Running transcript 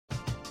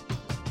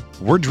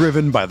We're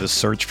driven by the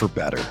search for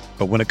better.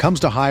 But when it comes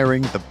to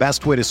hiring, the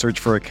best way to search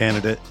for a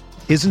candidate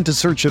isn't to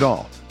search at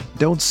all.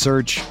 Don't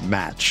search,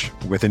 match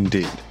with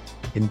Indeed.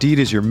 Indeed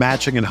is your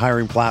matching and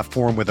hiring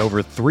platform with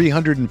over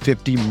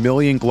 350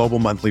 million global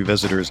monthly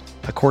visitors,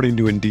 according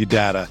to Indeed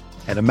data,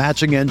 and a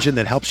matching engine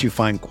that helps you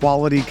find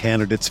quality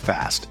candidates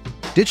fast.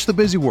 Ditch the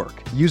busy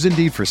work. Use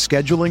Indeed for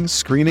scheduling,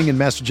 screening, and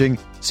messaging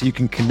so you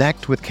can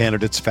connect with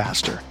candidates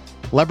faster.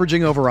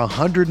 Leveraging over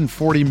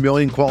 140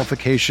 million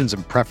qualifications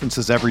and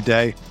preferences every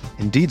day,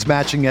 Indeed's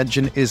matching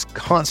engine is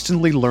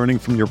constantly learning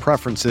from your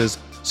preferences,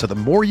 so the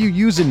more you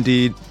use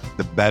Indeed,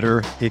 the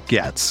better it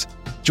gets.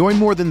 Join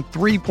more than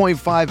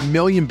 3.5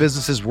 million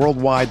businesses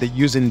worldwide that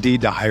use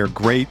Indeed to hire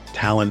great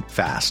talent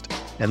fast.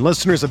 And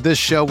listeners of this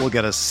show will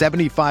get a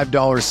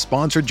 $75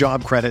 sponsored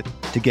job credit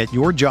to get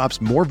your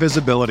jobs more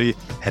visibility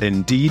at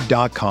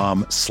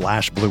Indeed.com/Blue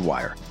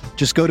Wire.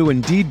 Just go to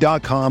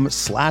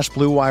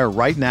Indeed.com/Blue Wire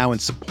right now and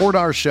support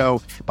our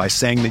show by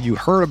saying that you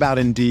heard about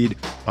Indeed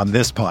on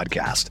this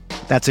podcast.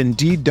 That's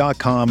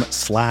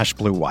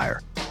Indeed.com/Blue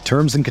Wire.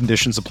 Terms and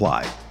conditions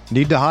apply.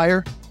 Need to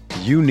hire?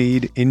 You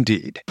need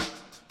Indeed.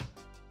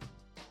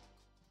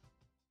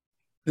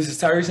 This is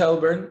Tyrese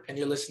Halliburton, and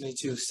you're listening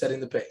to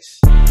Setting the Pace.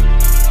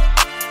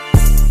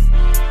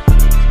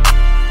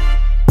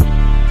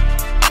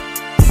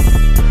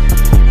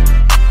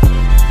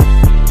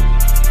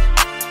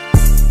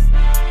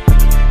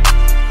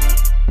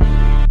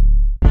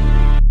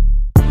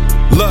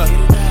 Look,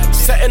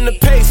 setting the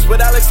pace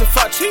with Alex and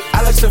Fauci.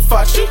 Alex and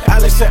Fauci.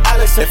 Alex and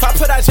Alex. If I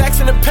put our jacks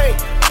in the paint,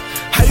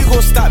 how you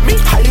gonna stop me?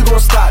 How you gonna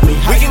stop me?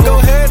 We can go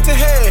head to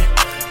head.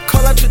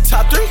 Call out your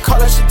top three. Call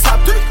out your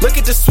top three. Look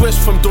at the switch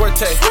from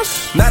Duarte.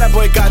 Now that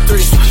boy got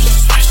three.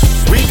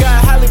 We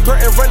got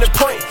Halliburton running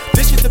point.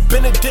 This is the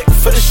Bennedict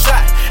for the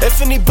shot.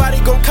 If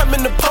anybody gon' come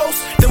in the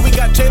post, then we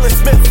got Jalen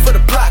Smith for the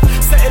block.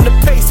 Setting the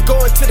pace,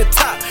 going to the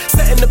top.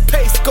 Setting the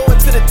pace, going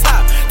to the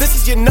top. This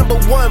is your number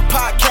one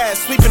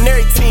podcast. Sweeping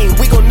every team.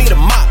 We gon' need a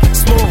mop.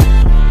 Smooth.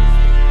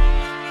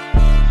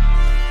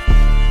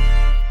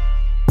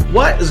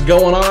 What is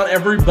going on,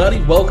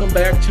 everybody? Welcome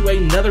back to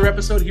another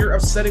episode here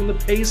of Setting the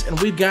Pace, and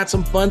we've got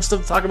some fun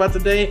stuff to talk about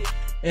today.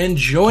 And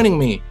joining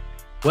me,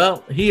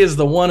 well, he is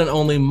the one and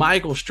only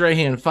Michael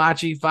Strahan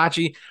Facci.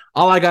 Facci,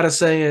 all I got to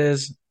say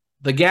is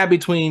the gap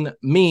between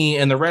me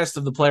and the rest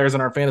of the players in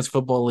our fantasy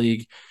football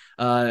league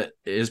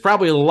is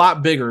probably a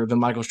lot bigger than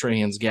Michael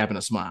Strahan's gap in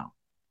a smile.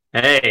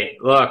 Hey,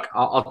 look,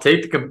 I'll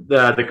take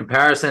the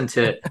comparison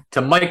to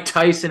Mike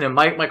Tyson and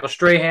Michael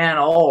Strahan,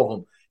 all of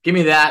them. Give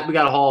me that. We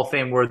got a Hall of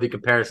Fame worthy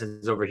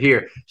comparisons over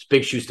here. It's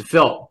big shoes to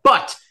fill.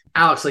 But,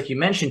 Alex, like you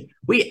mentioned,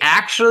 we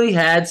actually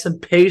had some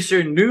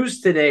Pacer news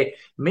today.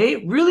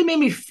 Really made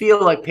me feel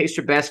like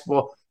Pacer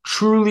basketball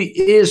truly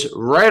is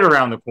right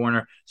around the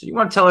corner. So you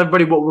want to tell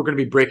everybody what we're going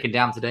to be breaking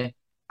down today?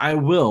 I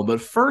will.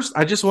 But first,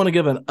 I just want to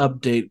give an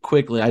update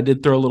quickly. I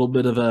did throw a little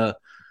bit of a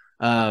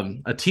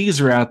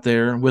teaser out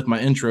there with my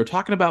intro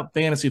talking about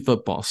fantasy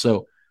football.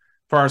 So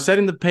for our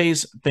Setting the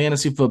Pace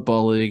Fantasy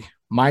Football League,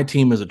 my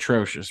team is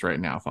atrocious right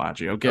now,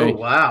 Facci, okay? Oh,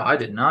 wow. I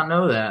did not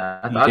know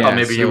that. I thought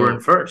maybe you were in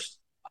first.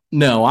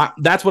 No,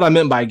 that's what I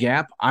meant by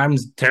gap. I'm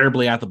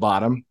terribly at the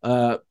bottom.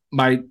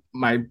 My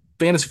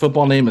fantasy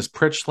football name is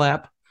Pritch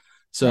Slap.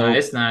 So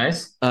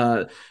Nice.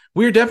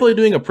 We're definitely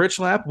doing a Pritch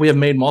Slap. We have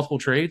made multiple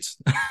trades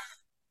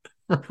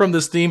from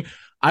this team.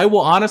 I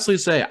will honestly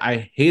say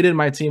I hated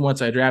my team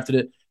once I drafted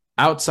it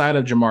outside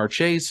of Jamar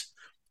Chase.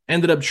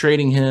 Ended up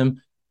trading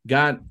him,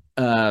 got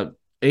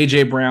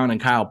A.J. Brown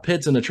and Kyle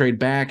Pitts in the trade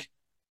back.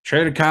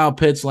 Traded Kyle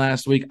Pitts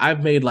last week.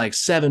 I've made like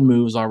 7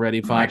 moves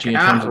already, Facci, in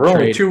terms of we're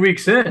only trade. 2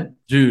 weeks in.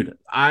 Dude,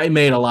 I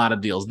made a lot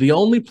of deals. The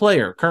only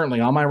player currently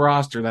on my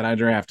roster that I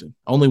drafted,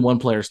 only one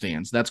player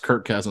stands. That's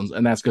Kirk Cousins,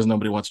 and that's because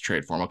nobody wants to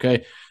trade for him,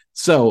 okay?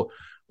 So,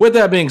 with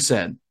that being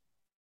said,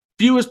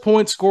 fewest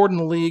points scored in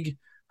the league,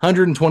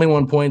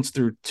 121 points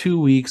through 2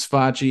 weeks,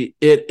 Facci.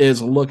 It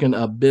is looking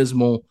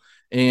abysmal,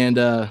 and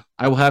I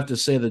will have to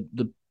say that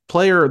the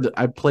player that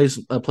I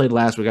played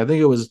last week, I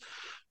think it was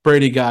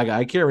Brady Gaga.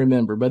 I can't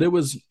remember, but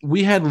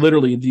we had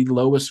literally the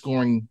lowest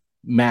scoring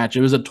match.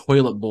 It was a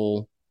toilet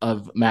bowl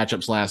of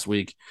matchups last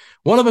week.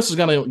 One of us is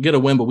going to get a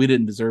win, but we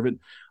didn't deserve it.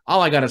 All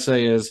I got to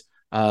say is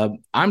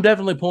I'm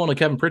definitely pulling a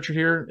Kevin Pritchard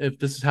here if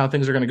this is how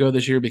things are going to go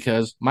this year,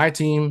 because my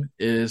team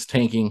is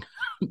tanking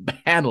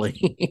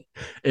badly,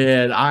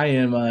 and I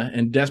am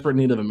in desperate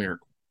need of a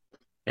miracle.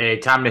 Hey,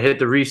 time to hit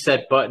the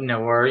reset button,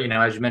 or,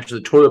 as you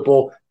mentioned, the toilet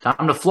bowl,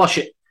 time to flush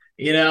it.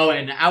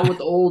 And out with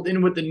the old,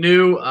 in with the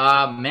new.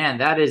 Man,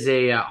 that is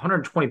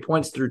 120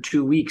 points through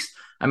 2 weeks.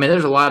 I mean,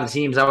 there's a lot of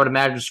teams I would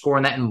imagine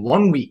scoring that in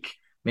 1 week.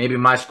 Maybe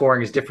my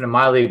scoring is different in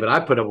my league, but I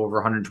put up over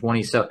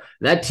 120. So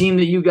that team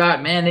that you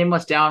got, man, they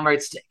must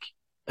downright stink.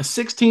 A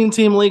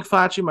 16-team league,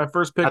 Facci. My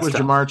first pick was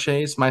tough. Jamar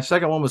Chase. My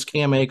second one was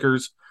Cam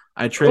Akers.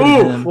 I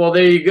traded him. Well,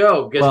 there you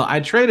go. Well,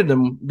 I traded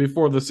him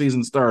before the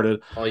season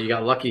started. Oh, you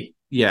got lucky.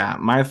 Yeah.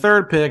 My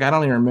third pick, I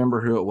don't even remember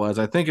who it was.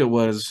 I think it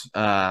was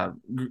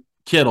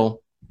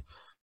Kittle.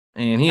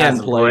 and he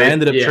hadn't played. I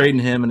ended up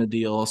trading him in a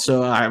deal.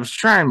 So I was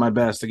trying my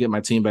best to get my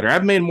team better.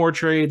 I've made more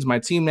trades. My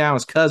team now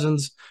is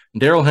Cousins,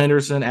 Darrell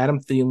Henderson, Adam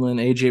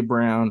Thielen, A.J.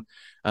 Brown,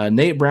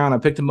 Nate Brown. I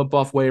picked him up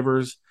off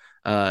waivers.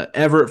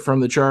 Everett from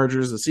the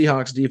Chargers, the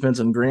Seahawks defense,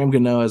 and Graham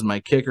Gano as my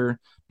kicker.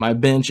 My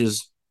bench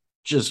is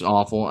just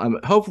awful.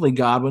 Hopefully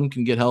Godwin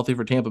can get healthy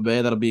for Tampa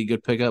Bay. That'll be a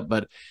good pickup.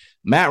 But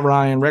Matt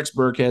Ryan, Rex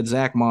Burkhead,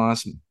 Zach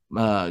Moss,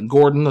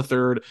 Gordon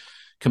III,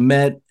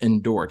 Komet,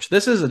 and Dortch.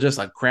 This is just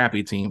a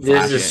crappy team.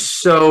 This is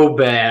so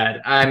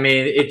bad. I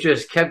mean, it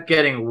just kept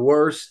getting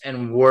worse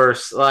and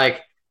worse.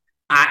 Like,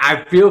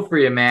 I feel for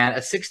you, man. A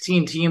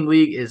 16-team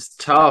league is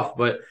tough,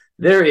 but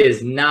there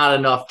is not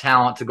enough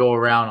talent to go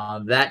around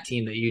on that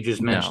team that you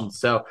just mentioned. No.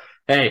 So,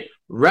 hey,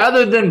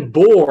 rather than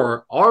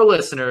bore our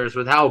listeners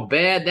with how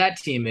bad that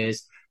team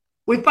is,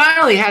 we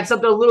finally had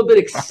something a little bit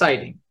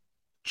exciting.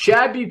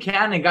 Chad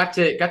Buchanan got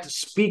to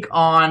speak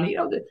on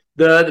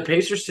the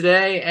Pacers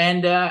today,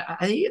 and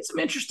he had some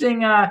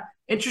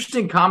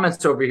interesting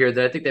comments over here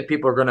that I think that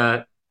people are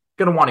gonna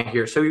want to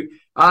hear. So,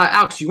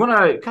 Alex, you want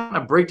to kind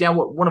of break down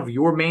what one of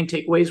your main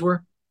takeaways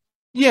were?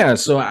 Yeah,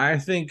 so I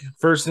think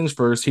first things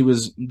first,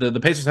 the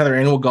Pacers had their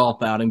annual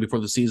golf outing before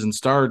the season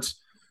starts.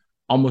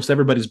 Almost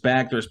everybody's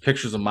back. There's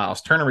pictures of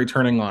Myles Turner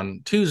returning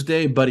on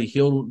Tuesday. Buddy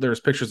Hield, there's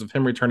pictures of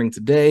him returning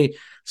today.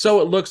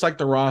 So it looks like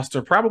the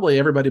roster, probably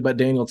everybody but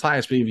Daniel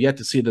Tice, but you've yet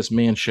to see this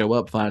man show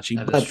up,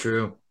 Facci. That's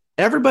true.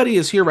 Everybody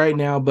is here right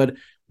now, but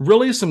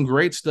really some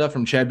great stuff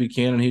from Chad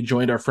Buchanan. He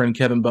joined our friend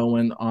Kevin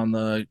Bowen on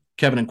the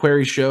Kevin and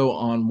Query show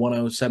on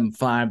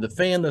 107.5 The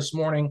Fan this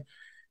morning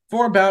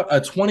for about a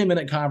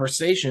 20-minute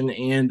conversation,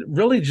 and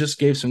really just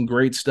gave some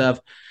great stuff.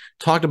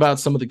 Talked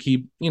about some of the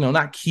key,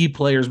 not key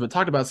players, but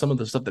talked about some of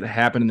the stuff that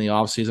happened in the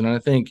offseason. And I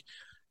think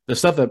the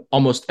stuff that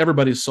almost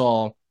everybody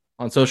saw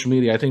on social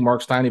media, I think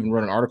Mark Stein even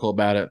wrote an article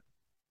about it.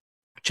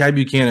 Chad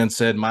Buchanan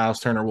said Myles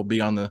Turner will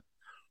be on the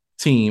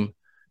team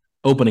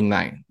opening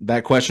night.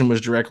 That question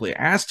was directly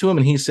asked to him,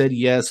 and he said,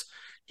 yes,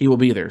 he will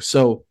be there.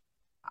 So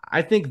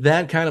I think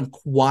that kind of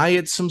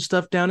quiets some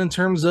stuff down in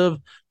terms of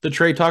the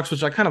trade talks,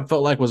 which I kind of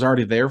felt like was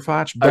already there,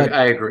 Foch. But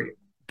I agree.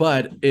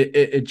 But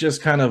it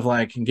just kind of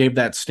like gave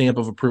that stamp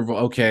of approval.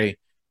 Okay,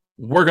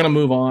 we're going to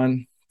move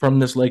on from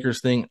this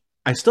Lakers thing.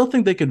 I still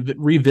think they could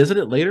revisit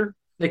it later.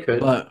 They could.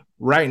 But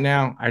right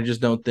now, I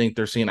just don't think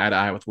they're seeing eye to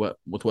eye with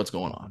what's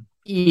going on.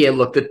 Yeah,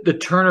 look, the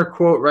Turner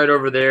quote right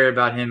over there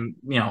about him,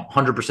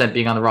 100%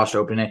 being on the roster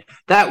opening night,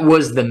 that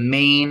was the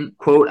main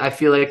quote I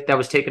feel like that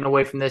was taken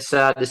away from this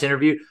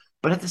interview.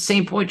 But at the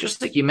same point,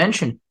 just like you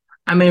mentioned,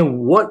 I mean,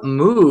 what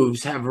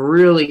moves have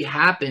really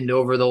happened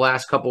over the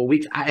last couple of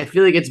weeks? I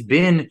feel like it's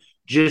been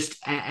just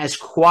as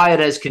quiet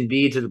as can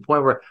be, to the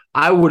point where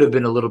I would have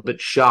been a little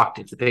bit shocked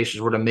if the Pacers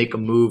were to make a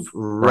move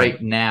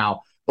right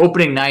now.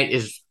 Opening night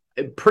is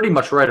pretty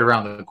much right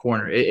around the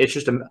corner. It's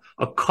just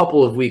a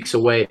couple of weeks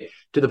away,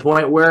 to the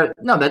point where,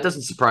 no, that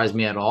doesn't surprise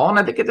me at all. And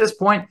I think at this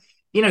point,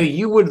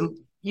 you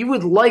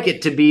would like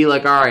it to be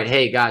like, all right,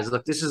 hey, guys,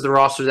 look, this is the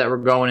roster that we're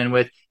going in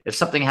with. If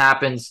something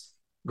happens,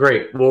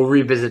 great, we'll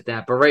revisit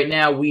that. But right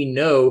now, we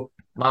know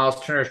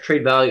Myles Turner's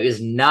trade value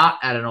is not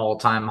at an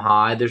all-time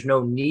high. There's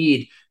no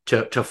need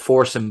to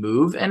force a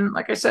move. And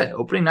like I said,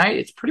 opening night,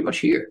 it's pretty much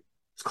here.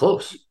 It's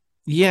close.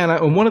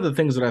 Yeah, and one of the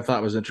things that I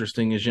thought was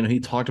interesting is,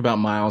 he talked about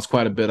Myles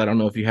quite a bit. I don't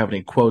know if you have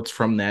any quotes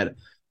from that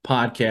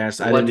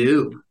podcast. I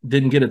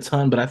didn't get a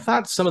ton, but I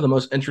thought some of the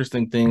most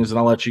interesting things, and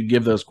I'll let you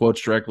give those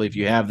quotes directly if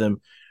you have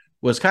them,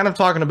 was kind of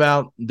talking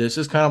about this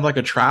is kind of like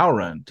a trial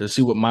run to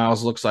see what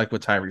Myles looks like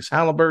with Tyrese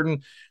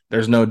Halliburton.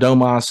 There's no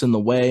Domas in the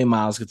way.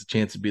 Myles gets a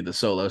chance to be the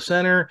solo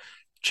center.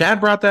 Chad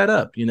brought that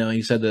up.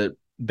 He said that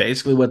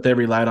basically what they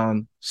relied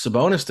on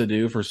Sabonis to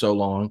do for so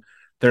long,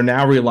 they're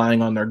now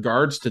relying on their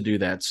guards to do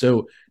that.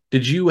 So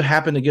did you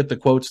happen to get the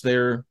quotes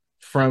there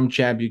from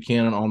Chad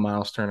Buchanan on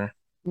Myles Turner?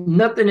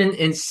 Nothing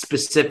in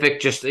specific,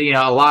 just,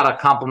 a lot of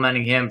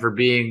complimenting him for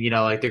being,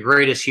 like the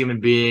greatest human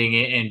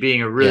being and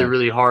being a really,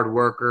 really hard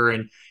worker.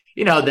 And,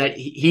 that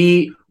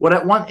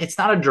it's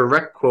not a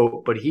direct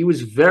quote, but he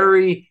was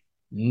very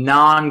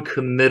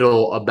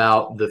non-committal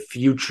about the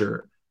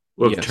future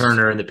of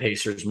Turner and the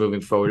Pacers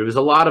moving forward. It was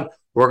a lot of,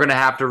 we're going to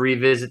have to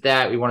revisit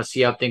that. We want to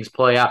see how things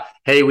play out.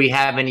 Hey, we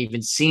haven't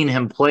even seen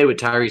him play with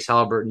Tyrese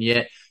Halliburton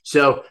yet.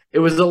 So it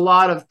was a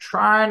lot of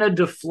trying to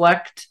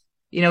deflect.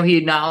 He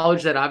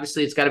acknowledged that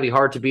obviously it's got to be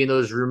hard to be in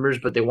those rumors,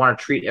 but they want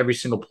to treat every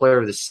single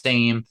player the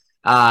same.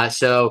 It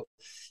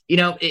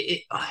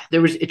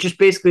just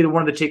basically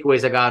one of the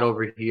takeaways I got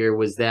over here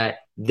was that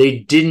they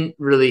didn't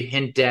really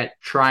hint at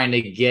trying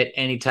to get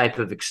any type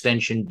of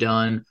extension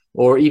done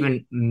or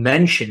even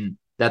mention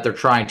that they're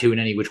trying to in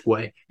any which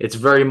way. It's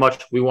very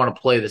much, we want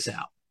to play this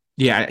out.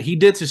 Yeah, he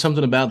did say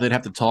something about they'd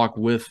have to talk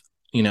with,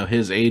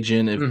 his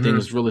agent if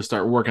things really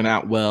start working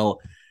out well.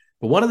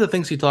 But one of the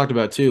things he talked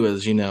about too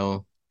is,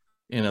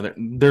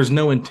 there's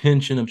no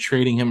intention of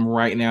trading him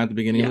right now at the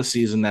beginning of the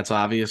season. That's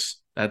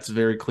obvious. That's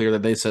very clear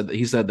that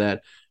he said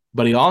that.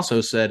 But he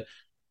also said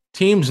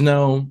teams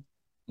know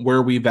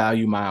where we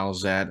value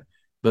Myles at,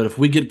 but if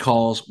we get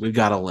calls, we've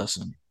got to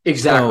listen.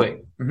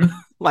 Exactly. So,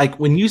 like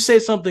when you say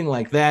something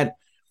like that,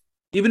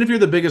 even if you're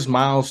the biggest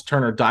Myles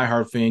Turner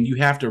diehard fan, you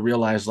have to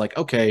realize, like,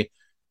 okay,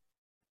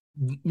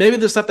 maybe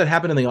the stuff that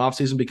happened in the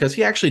offseason, because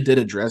he actually did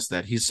address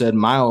that. He said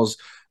Myles,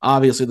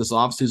 obviously, this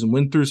offseason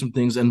went through some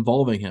things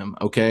involving him,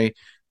 okay?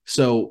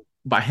 So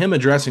by him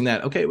addressing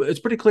that, okay, it's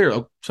pretty clear.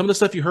 Some of the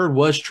stuff you heard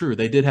was true.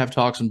 They did have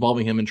talks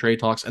involving him in trade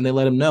talks, and they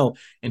let him know.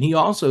 And he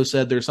also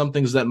said there's some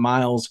things that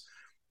Myles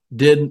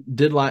didn't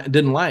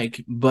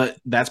like, but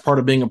that's part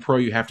of being a pro.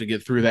 You have to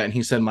get through that. And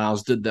he said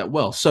Myles did that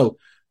well. So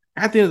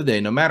at the end of the day,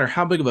 no matter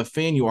how big of a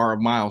fan you are of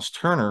Myles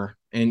Turner,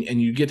 and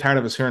you get tired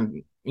of us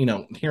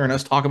hearing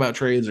us talk about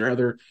trades or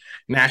other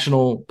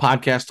national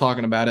podcasts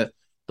talking about it,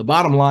 the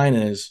bottom line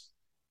is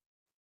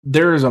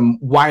there is a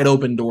wide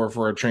open door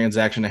for a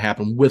transaction to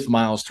happen with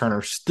Myles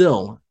Turner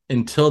still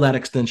until that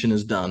extension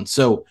is done.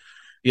 So,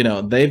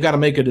 they've got to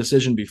make a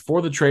decision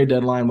before the trade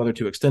deadline whether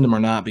to extend him or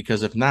not,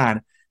 because if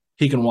not,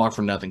 he can walk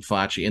for nothing,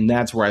 Facci. And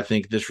that's where I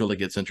think this really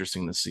gets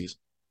interesting this season.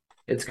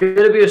 It's going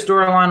to be a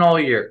storyline all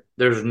year.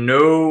 There's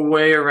no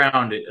way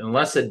around it.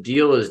 Unless a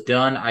deal is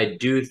done, I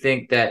do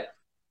think that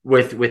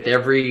with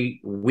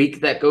every week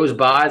that goes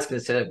by, it's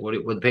going to say, what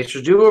the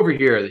Pacers do over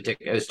here?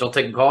 They're still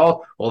taking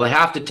calls? Well, they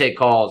have to take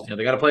calls.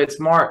 They got to play it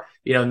smart.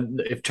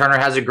 If Turner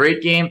has a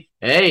great game,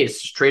 hey,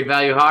 it's trade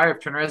value higher.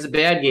 If Turner has a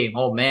bad game,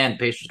 oh, man,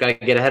 Pacers got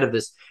to get ahead of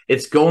this.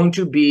 It's going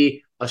to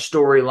be a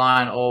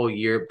storyline all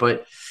year,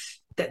 but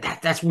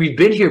that's we've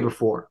been here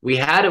before. We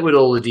had it with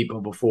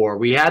Oladipo before.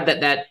 We had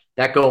that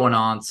going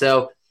on.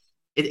 So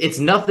it's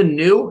nothing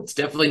new. It's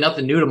definitely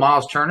nothing new to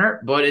Myles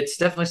Turner, but it's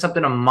definitely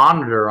something to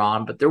monitor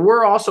on. But there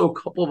were also a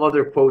couple of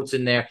other quotes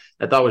in there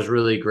that I thought was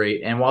really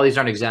great. And while these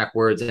aren't exact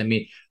words,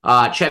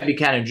 Chad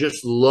Buchanan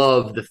just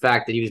loved the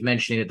fact that he was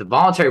mentioning that the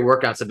voluntary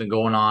workouts have been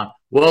going on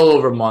well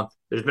over a month.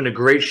 There's been a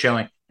great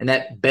showing, and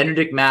that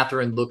Bennedict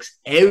Mathurin looks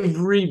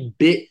every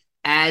bit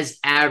as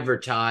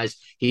advertised.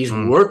 He's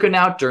working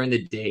out during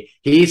the day.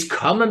 He's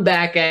coming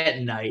back at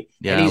night.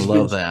 Yeah, and he's I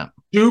love that.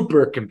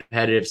 Super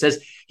competitive.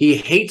 Says he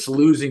hates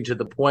losing to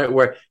the point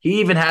where he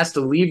even has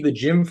to leave the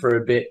gym for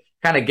a bit,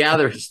 kind of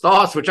gather his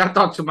thoughts, which I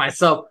thought to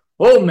myself,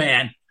 oh,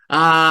 man,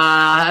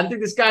 I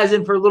think this guy's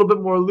in for a little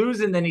bit more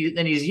losing than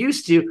he's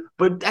used to,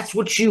 but that's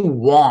what you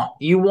want.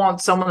 You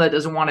want someone that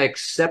doesn't want to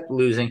accept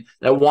losing,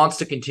 that wants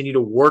to continue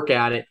to work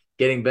at it,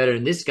 getting better,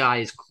 and this guy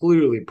is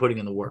clearly putting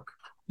in the work.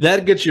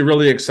 That gets you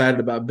really excited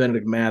about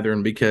Bennedict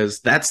Mathurin, because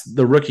that's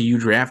the rookie you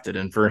drafted.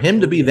 And for him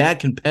to be that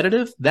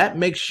competitive, that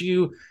makes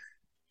you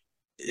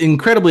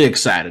incredibly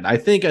excited. I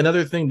think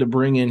another thing to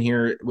bring in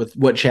here with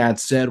what Chad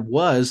said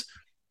was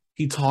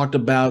he talked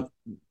about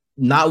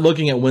not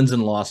looking at wins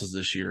and losses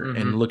this year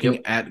and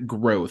looking at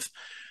growth.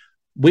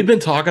 We've been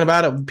talking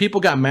about it.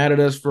 People got mad at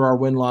us for our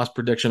win-loss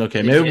prediction.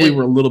 Okay, maybe we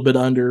were a little bit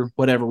under,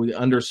 whatever. We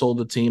undersold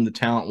the team, the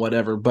talent,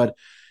 whatever. But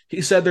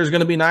he said there's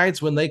going to be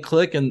nights when they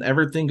click and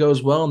everything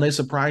goes well and they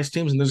surprise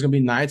teams, and there's going to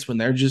be nights when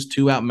they're just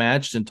too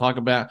outmatched. And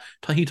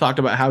he talked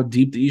about how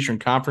deep the Eastern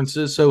Conference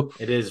is. So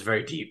it is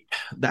very deep.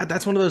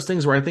 That's one of those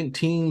things where I think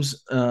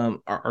teams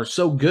are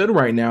so good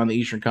right now in the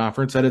Eastern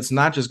Conference that it's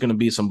not just going to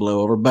be some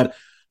blowover. But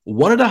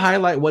wanted to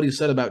highlight what he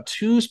said about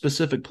two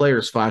specific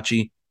players,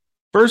 Facci.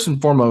 First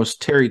and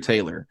foremost, Terry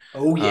Taylor.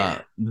 Oh,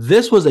 yeah.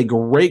 This was a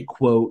great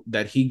quote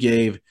that he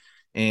gave.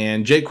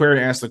 And Jake Query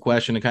asked the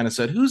question and kind of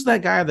said, who's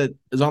that guy that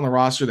is on the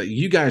roster that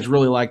you guys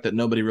really like that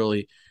nobody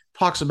really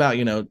talks about?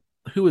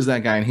 Who is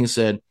that guy? And he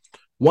said,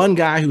 one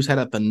guy who's had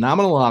a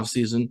phenomenal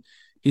offseason.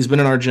 He's been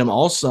in our gym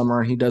all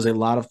summer. He does a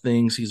lot of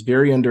things. He's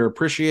very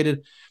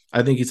underappreciated.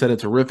 I think he said a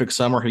terrific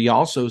summer. He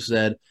also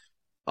said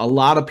a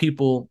lot of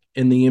people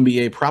in the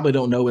NBA probably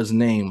don't know his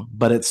name,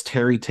 but it's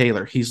Terry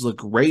Taylor. He's looked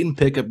great in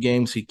pickup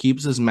games. He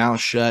keeps his mouth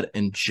shut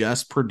and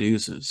just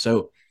produces.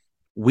 So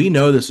we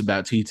know this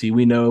about TT.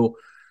 We know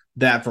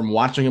that from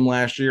watching him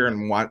last year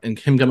and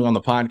him coming on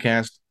the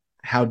podcast,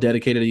 how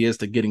dedicated he is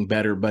to getting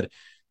better. But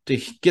to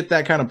get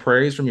that kind of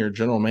praise from your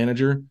general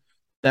manager,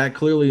 that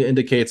clearly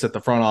indicates that the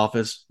front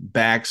office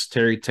backs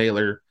Terry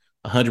Taylor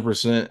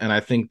 100%. And I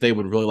think they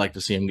would really like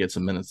to see him get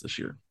some minutes this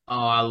year. Oh,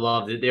 I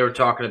loved it. They were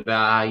talking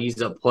about how he's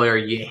a player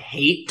you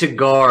hate to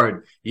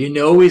guard. You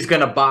know he's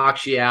going to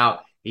box you out.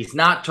 He's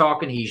not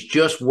talking. He's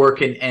just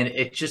working. And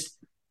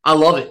I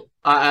love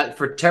it.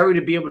 For Terry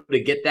to be able to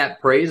get that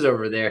praise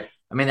over there,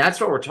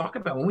 that's what we're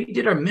talking about. When we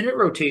did our minute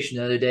rotation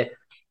the other day,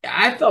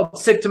 I felt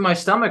sick to my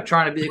stomach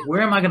trying to be like,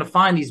 where am I going to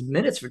find these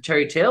minutes for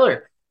Terry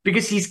Taylor?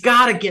 Because he's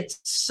got to get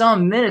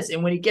some minutes.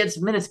 And when he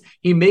gets minutes,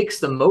 he makes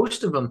the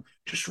most of them.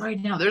 Just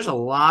right now, there's a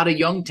lot of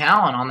young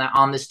talent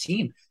on this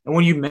team. And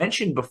when you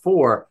mentioned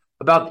before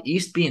about the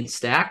East being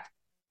stacked,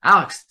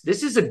 Alex,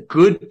 this is a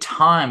good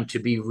time to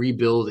be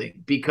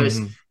rebuilding, because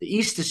the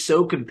East is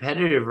so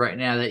competitive right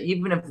now that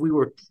even if we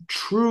were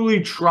truly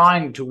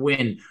trying to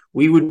win,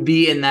 we would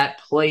be in that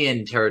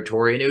play-in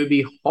territory, and it would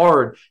be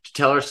hard to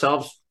tell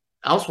ourselves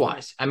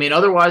elsewise.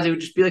 Otherwise it would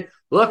just be like,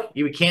 look,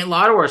 we can't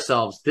lie to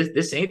ourselves.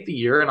 This ain't the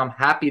year, and I'm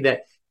happy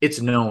that it's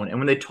known. And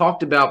when they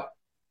talked about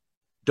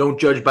don't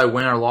judge by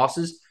win or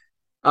losses,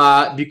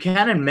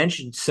 Buchanan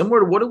mentioned similar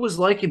to what it was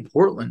like in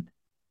Portland.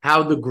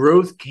 how the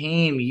growth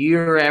came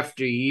year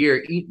after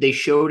year. They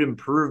showed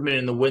improvement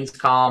in the wins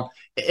column.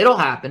 It'll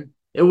happen.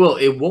 It will.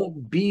 It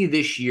won't be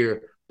this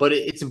year, but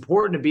it's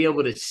important to be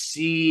able to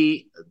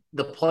see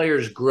the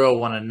players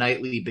grow on a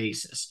nightly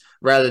basis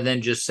rather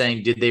than just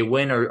saying, did they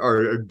win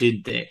or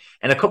did they?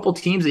 And a couple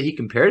teams that he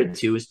compared it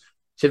to is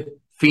to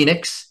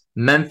Phoenix,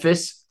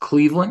 Memphis,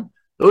 Cleveland.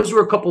 Those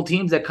were a couple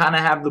teams that kind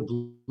of have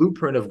the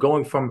blueprint of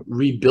going from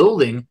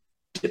rebuilding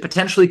to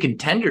potentially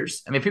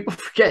contenders. I mean, people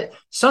forget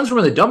Suns were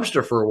in the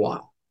dumpster for a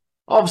while.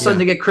 All of a sudden,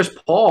 they get Chris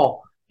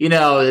Paul. You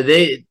know,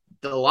 a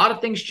lot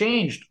of things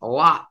changed. A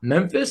lot.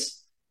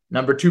 Memphis,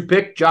 number 2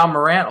 pick, John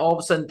Morant. All of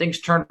a sudden,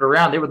 things turned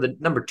around. They were the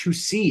number 2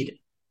 seed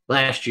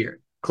last year.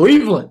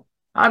 Cleveland.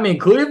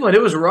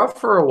 It was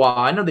rough for a while.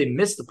 I know they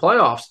missed the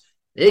playoffs.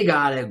 They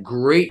got a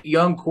great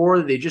young core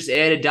that they just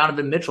added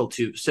Donovan Mitchell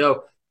to.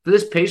 So for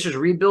this Pacers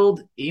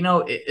rebuild, you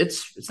know,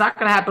 it's not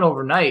going to happen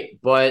overnight,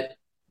 but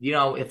you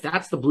know, if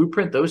that's the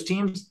blueprint, those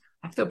teams,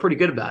 I feel pretty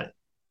good about it.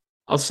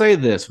 I'll say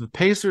this. If the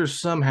Pacers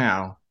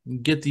somehow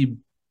get the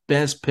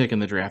best pick in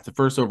the draft, the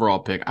first overall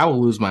pick, I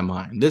will lose my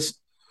mind.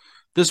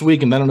 This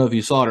weekend, I don't know if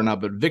you saw it or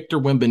not, but Victor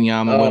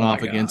Wembanyama went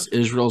off against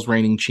Israel's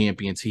reigning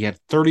champions. He had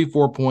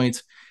 34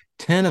 points,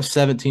 10 of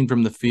 17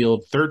 from the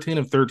field, 13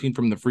 of 13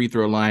 from the free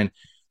throw line,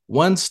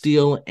 1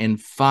 steal, and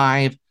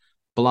 5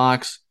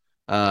 blocks.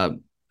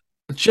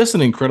 Just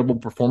an incredible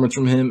performance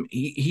from him.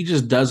 He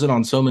just does it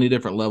on so many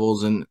different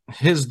levels, and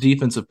his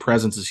defensive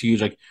presence is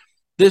huge. Like,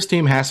 this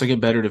team has to get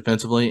better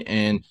defensively,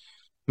 and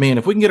man,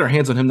 if we can get our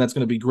hands on him, that's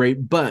going to be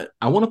great. But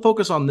I want to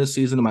focus on this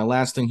season, and my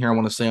last thing here I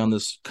want to say on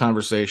this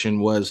conversation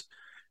was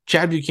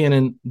Chad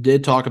Buchanan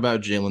did talk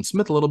about Jalen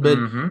Smith a little bit,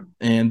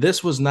 and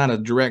this was not a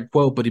direct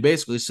quote, but he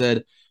basically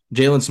said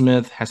Jalen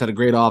Smith has had a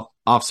great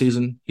off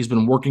season. He's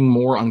been working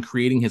more on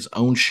creating his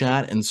own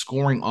shot and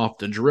scoring off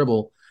the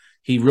dribble.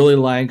 He really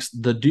likes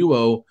the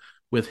duo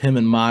with him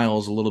and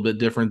Myles a little bit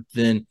different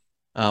than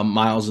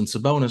Myles and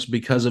Sabonis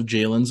because of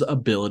Jalen's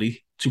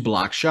ability to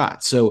block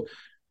shots. So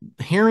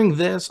hearing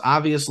this,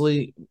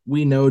 obviously,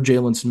 we know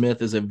Jalen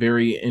Smith is a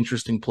very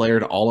interesting player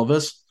to all of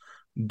us.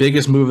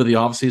 Biggest move of the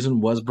offseason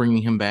was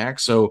bringing him back.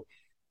 So,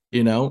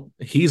 you know,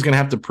 he's going to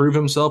have to prove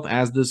himself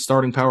as this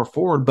starting power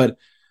forward, but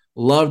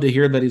love to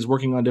hear that he's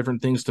working on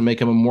different things to make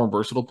him a more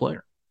versatile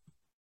player.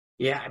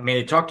 Yeah, I mean,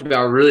 they talked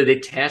about really they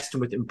tasked him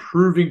with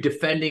improving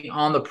defending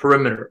on the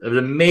perimeter. It was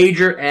a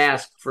major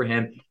ask for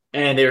him,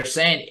 and they were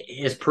saying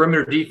his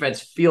perimeter defense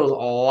feels a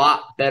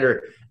lot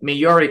better. I mean,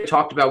 you already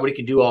talked about what he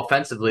can do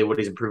offensively, what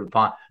he's improved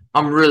upon.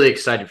 I'm really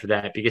excited for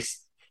that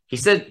because they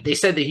said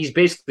that he's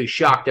basically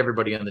shocked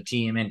everybody on the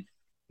team. And,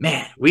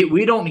 man,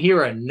 we don't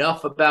hear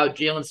enough about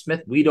Jalen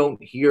Smith. We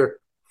don't hear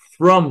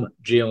from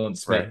Jalen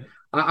Smith.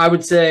 Right. I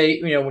would say,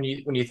 you know, when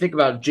you think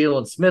about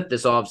Jalen Smith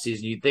this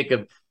offseason, you think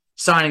of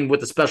signing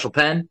with a special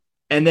pen,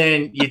 and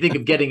then you think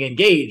of getting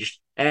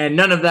engaged, and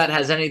none of that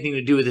has anything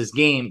to do with his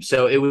game.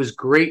 So it was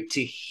great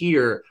to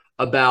hear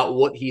about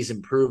what he's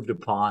improved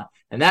upon,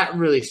 and that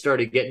really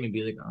started getting me to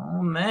be like,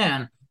 oh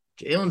man,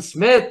 Jalen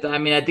Smith. I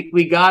mean, I think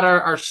we got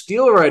our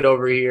steal right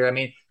over here. I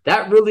mean,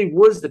 that really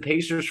was the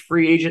Pacers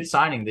free agent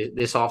signing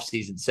this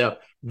offseason. So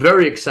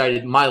very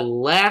excited. My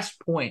last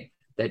point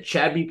that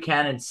Chad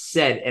Buchanan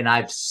said, and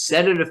I've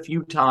said it a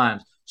few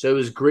times, so it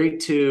was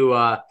great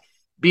to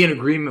be in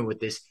agreement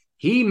with this.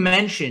 He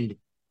mentioned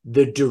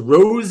the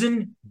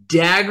DeRozan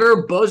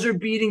dagger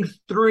buzzer-beating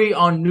 3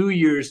 on New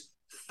Year's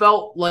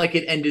felt like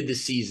it ended the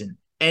season.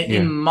 And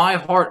in my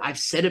heart, I've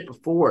said it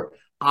before,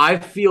 I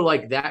feel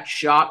like that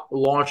shot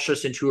launched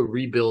us into a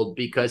rebuild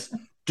because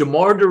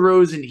DeMar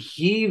DeRozan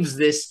heaves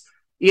this,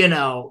 you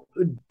know,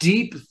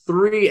 deep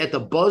 3 at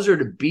the buzzer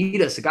to beat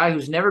us, a guy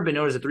who's never been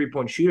known as a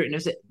three-point shooter. And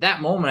at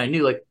that moment, I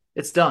knew, like,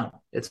 it's done.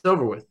 It's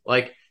over with.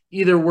 Like,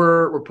 either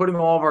we're putting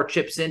all of our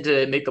chips in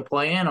to make the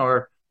play in,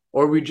 or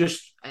we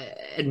just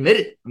admit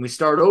it and we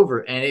start over.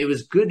 And it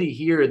was good to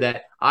hear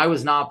that I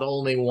was not the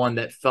only one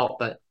that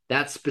felt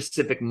that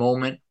specific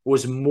moment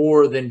was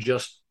more than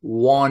just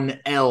one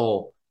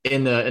L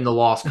in the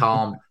loss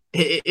column.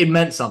 It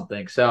meant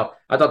something. So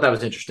I thought that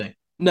was interesting.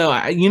 No,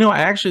 I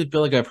actually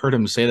feel like I've heard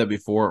him say that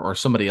before, or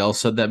somebody else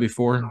said that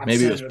before.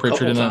 Maybe it was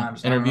Pritchard in an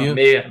interview.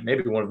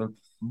 Maybe one of them.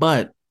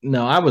 But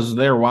no, I was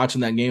there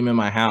watching that game in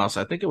my house.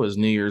 I think it was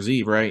New Year's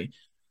Eve, right?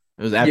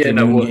 It was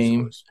afternoon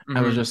game. Mm-hmm.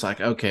 I was just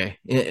like, okay.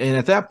 And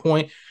at that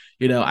point,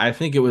 you know, I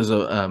think it was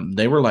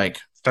they were like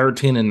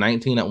 13 and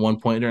 19 at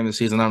one point during the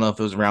season. I don't know if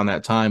it was around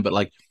that time, but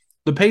like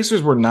the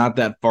Pacers were not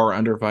that far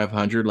under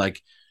 500.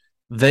 Like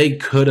they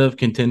could have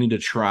continued to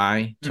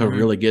try to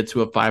really get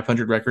to a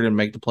 500 record and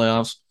make the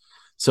playoffs.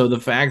 So the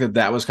fact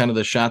that was kind of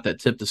the shot that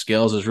tipped the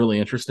scales is really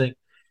interesting.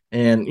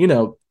 And, you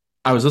know,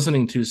 I was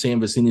listening to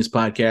Sam Vecini's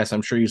podcast.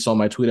 I'm sure you saw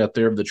my tweet out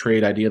there of the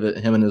trade idea that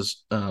him and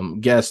his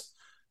guest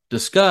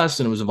discussed,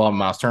 and it was involving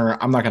Myles Turner.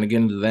 I'm not going to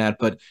get into that,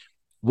 but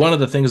one of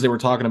the things they were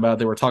talking about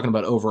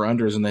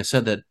over-unders, and they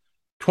said that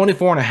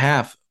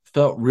 24.5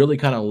 felt really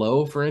kind of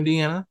low for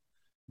Indiana.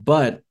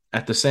 But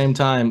at the same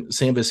time,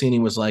 Sam Vecini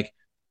was like,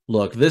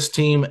 look, this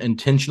team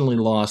intentionally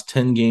lost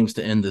 10 games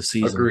to end the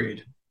season.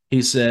 Agreed.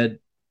 He said,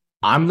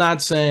 I'm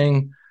not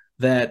saying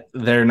that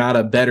they're not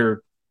a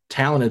better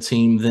talented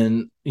team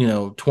than,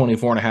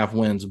 24.5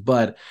 wins.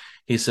 But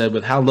he said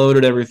with how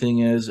loaded everything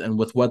is and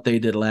with what they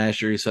did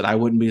last year, he said, I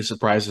wouldn't be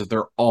surprised if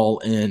they're all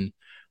in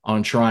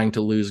on trying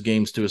to lose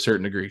games to a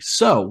certain degree.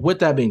 So with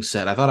that being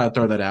said, I thought I'd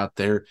throw that out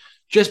there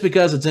just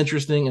because it's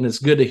interesting and it's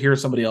good to hear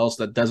somebody else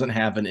that doesn't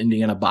have an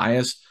Indiana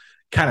bias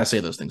kind of say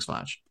those things,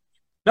 Foch.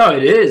 No,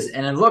 it is.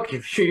 And then look,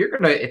 if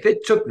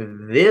it took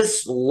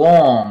this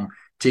long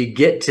to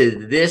get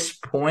to this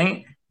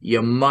point,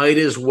 you might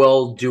as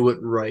well do it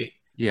right.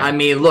 Yeah. I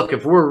mean, look,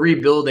 if we're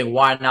rebuilding,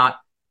 why not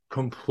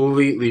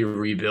completely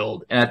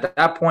rebuild? And at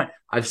that point,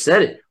 I've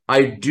said it.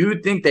 I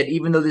do think that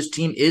even though this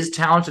team is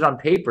talented on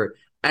paper,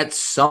 at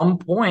some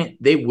point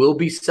they will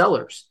be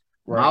sellers.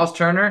 Right. Myles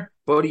Turner,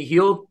 Bodie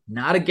Hield,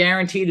 not a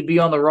guarantee to be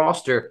on the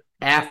roster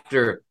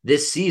after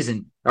this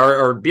season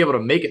or be able to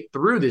make it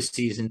through this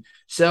season.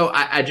 So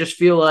I just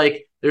feel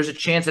like there's a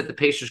chance that the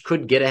Pacers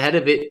could get ahead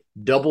of it,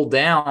 double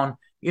down,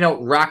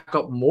 rack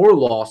up more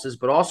losses,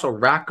 but also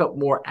rack up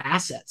more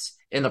assets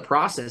in the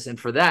process. And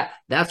for that,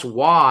 that's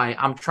why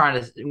I'm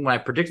trying to, when I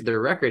predicted their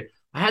record,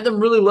 I had them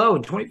really low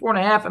in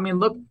 24.5. I mean,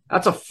 look,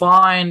 that's a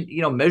fine,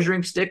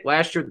 measuring stick.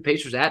 Last year, the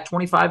Pacers at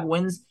 25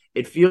 wins.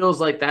 It feels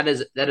like that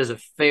is a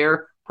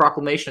fair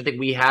proclamation. I think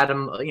we had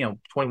them,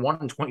 21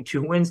 and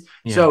 22 wins.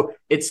 Yeah. So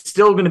it's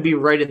still going to be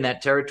right in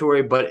that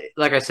territory. But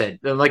like I said,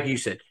 like you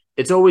said,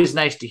 it's always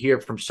nice to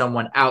hear from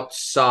someone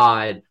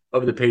outside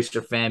of the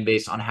Pacer fan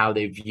base on how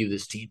they view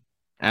this team.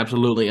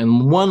 Absolutely.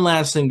 And one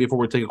last thing before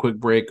we take a quick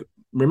break.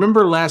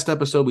 Remember last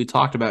episode we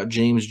talked about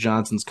James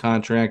Johnson's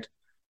contract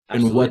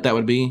and what that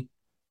would be?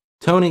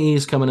 Tony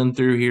East coming in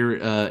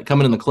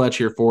the clutch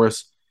here for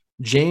us.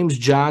 James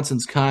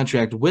Johnson's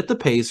contract with the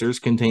Pacers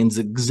contains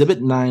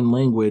Exhibit 9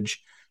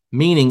 language,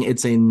 meaning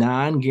it's a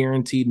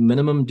non-guaranteed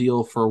minimum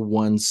deal for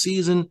 1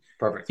 season.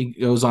 Perfect. He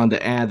goes on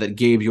to add that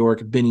Gabe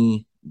York,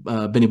 Benny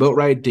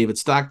Boatwright, David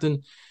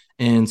Stockton,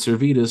 and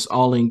Servetus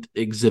all inked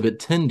Exhibit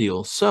 10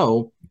 deals.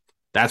 So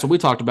that's what we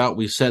talked about.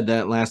 We said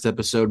that last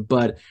episode,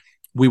 but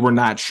we were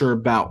not sure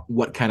about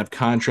what kind of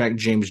contract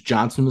James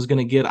Johnson was going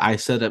to get. I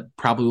said it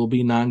probably will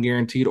be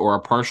non-guaranteed or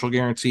a partial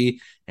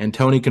guarantee, and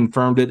Tony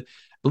confirmed it.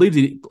 I believe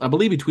he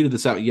tweeted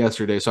this out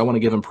yesterday, so I want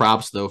to give him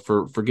props, though,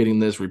 for getting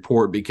this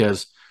report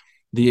because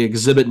the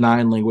Exhibit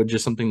 9 language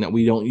is something that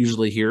we don't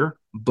usually hear,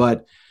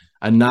 but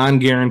a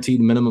non-guaranteed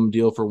minimum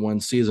deal for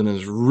 1 season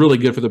is really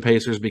good for the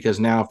Pacers because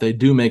now if they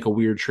do make a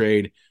weird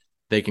trade,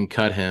 they can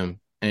cut him,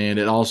 and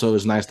it also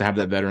is nice to have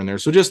that veteran there.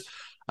 So just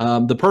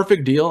the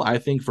perfect deal, I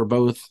think, for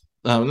both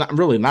not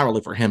really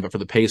for him, but for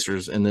the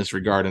Pacers in this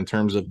regard in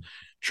terms of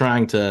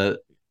trying to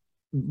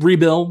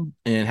rebuild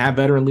and have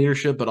veteran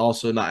leadership, but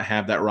also not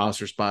have that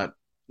roster spot,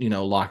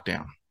 locked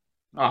down.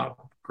 Oh,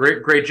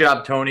 great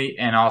job, Tony,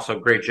 and also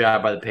great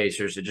job by the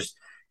Pacers.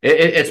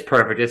 It's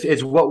perfect.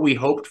 It's what we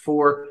hoped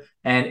for,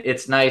 and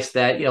it's nice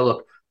that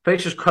look,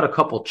 Pacers cut a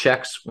couple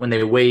checks when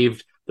they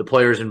waived the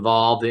players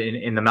involved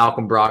in the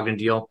Malcolm Brogdon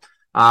deal.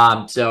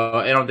 So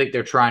I don't think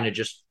they're trying to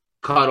just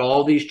cut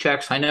all these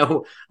checks. I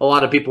know a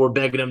lot of people were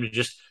begging them to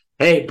just,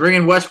 hey, bring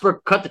in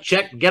Westbrook, cut the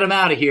check, get him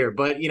out of here.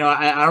 But,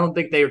 I don't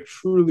think they are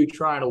truly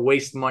trying to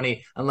waste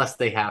money unless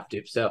they have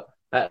to. So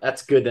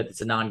that's good that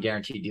it's a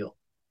non-guaranteed deal.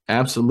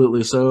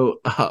 Absolutely.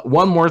 So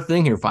one more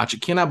thing here, Foch. I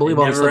cannot believe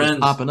all this stuff is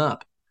popping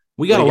up.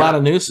 We got a lot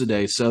of news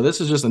today. So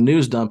this is just a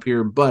news dump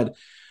here. But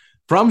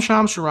from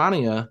Shams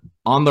Charania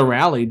on the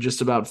rally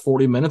just about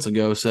 40 minutes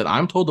ago said,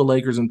 I'm told the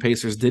Lakers and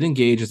Pacers did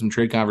engage in some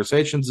trade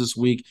conversations this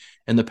week,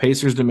 and the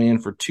Pacers'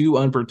 demand for 2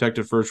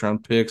 unprotected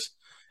first-round picks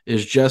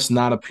is just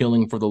not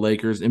appealing for the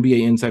Lakers.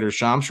 NBA insider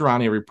Shams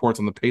Charania reports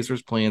on the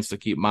Pacers' plans to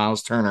keep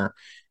Myles Turner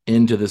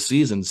into the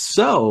season.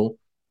 So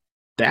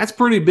that's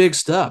pretty big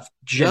stuff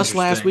just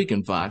last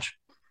weekend, Foch.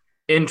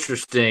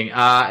 Interesting.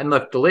 And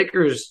look, the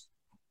Lakers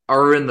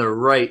are in the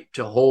right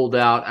to hold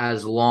out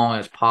as long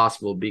as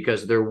possible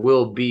because there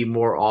will be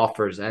more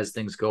offers as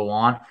things go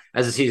on,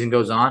 as the season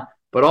goes on.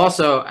 But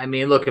also, I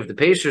mean, look, if the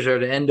Pacers are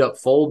to end up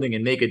folding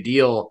and make a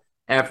deal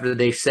after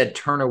they said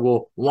Turner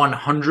will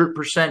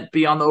 100%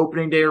 be on the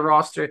opening day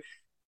roster,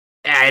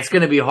 it's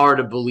going to be hard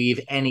to believe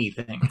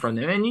anything from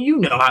them. And you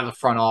know how the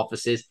front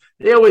office is.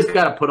 They always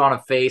got to put on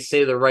a face,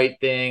 say the right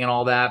thing and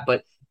all that.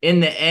 But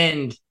in the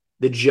end,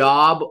 the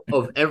job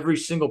of every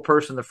single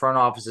person in the front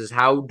office is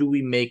how do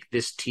we make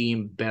this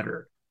team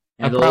better?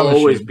 And they'll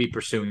always be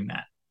pursuing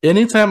that.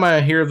 Anytime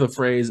I hear the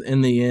phrase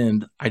 "in the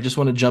end," I just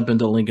want to jump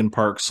into Linkin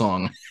Park's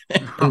song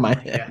in my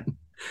head.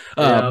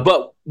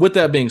 But with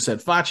that being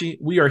said, Facci,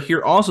 we are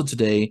here also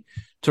today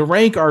to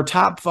rank our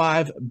top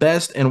 5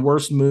 best and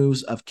worst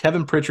moves of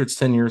Kevin Pritchard's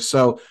tenure.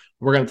 So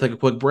we're going to take a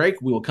quick break.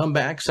 We will come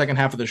back second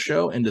half of the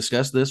show and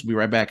discuss this. We'll be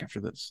right back after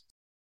this.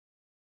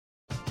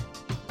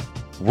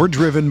 We're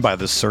driven by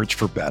the search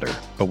for better.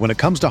 But when it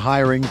comes to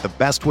hiring, the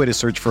best way to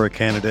search for a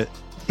candidate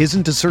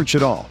isn't to search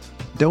at all.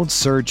 Don't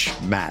search,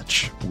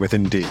 match with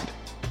Indeed.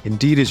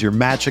 Indeed is your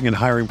matching and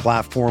hiring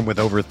platform with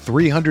over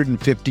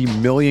 350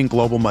 million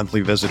global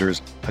monthly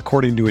visitors,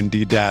 according to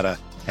Indeed data,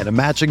 and a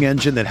matching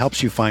engine that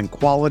helps you find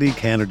quality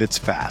candidates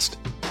fast.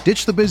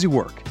 Ditch the busy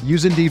work.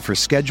 Use Indeed for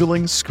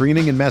scheduling,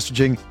 screening, and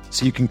messaging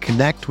so you can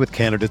connect with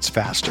candidates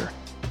faster.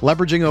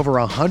 Leveraging over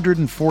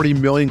 140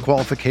 million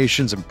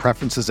qualifications and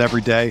preferences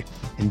every day,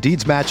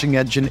 Indeed's matching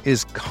engine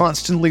is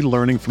constantly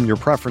learning from your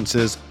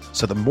preferences,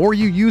 so the more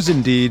you use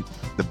Indeed,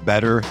 the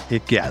better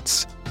it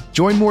gets.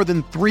 Join more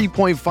than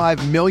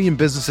 3.5 million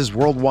businesses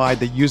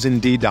worldwide that use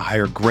Indeed to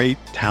hire great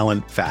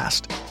talent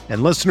fast.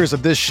 And listeners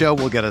of this show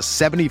will get a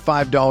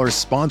 $75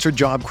 sponsored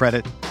job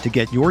credit to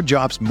get your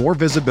jobs more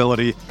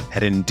visibility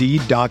at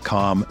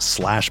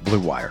Indeed.com/Blue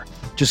Wire.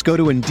 Just go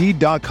to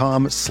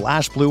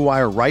Indeed.com/Blue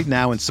Wire right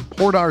now and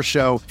support our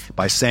show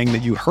by saying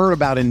that you heard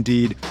about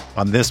Indeed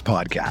on this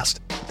podcast.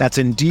 That's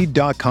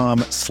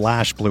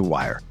Indeed.com/Blue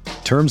Wire.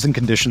 Terms and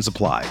conditions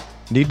apply.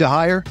 Need to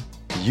hire?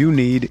 You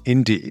need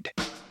Indeed.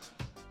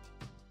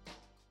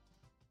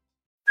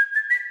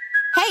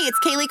 Hey, it's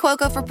Kaylee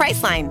Cuoco for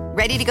Priceline.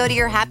 Ready to go to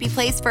your happy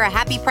place for a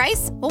happy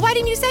price? Well, why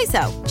didn't you say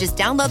so? Just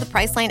download the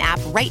Priceline app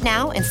right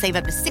now and save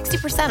up to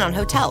 60% on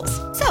hotels.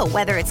 So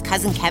whether it's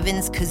Cousin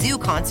Kevin's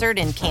Kazoo Concert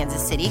in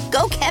Kansas City,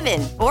 go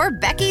Kevin, or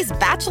Becky's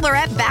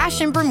Bachelorette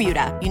Bash in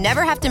Bermuda, you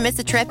never have to miss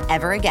a trip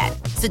ever again.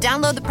 So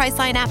download the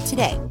Priceline app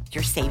today.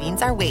 Your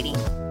savings are waiting.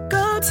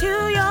 Go to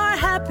your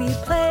happy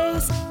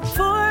place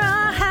for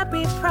a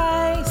happy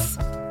price.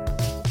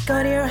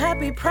 Go to your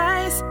happy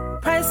price,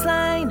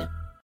 Priceline.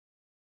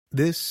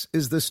 This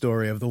is the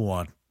story of the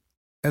one.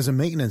 As a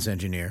maintenance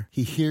engineer,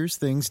 he hears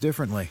things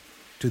differently.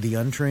 To the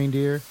untrained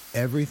ear,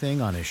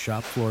 everything on his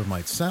shop floor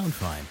might sound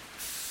fine,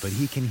 but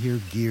he can hear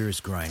gears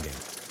grinding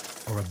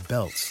or a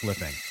belt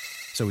slipping.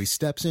 So he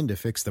steps in to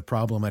fix the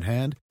problem at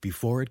hand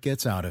before it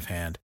gets out of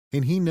hand.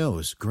 And he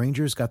knows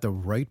Grainger's got the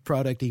right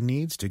product he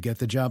needs to get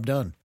the job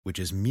done, which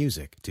is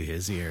music to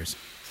his ears.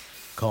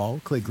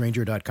 Call, click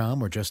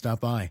Grainger.com, or just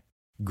stop by.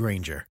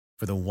 Grainger,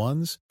 for the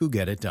ones who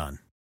get it done.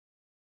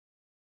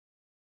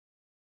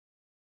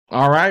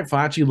 All right,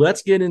 Facci,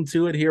 let's get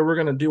into it here. We're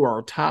going to do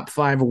our top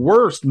 5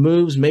 worst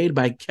moves made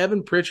by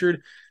Kevin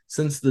Pritchard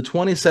since the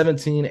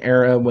 2017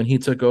 era when he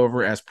took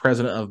over as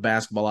president of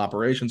basketball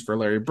operations for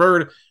Larry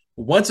Bird.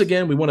 Once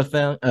again, we want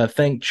to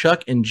thank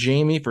Chuck and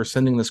Jamie for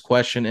sending this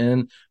question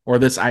in, or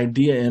this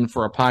idea in,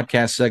 for a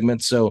podcast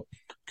segment. So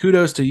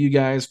kudos to you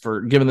guys for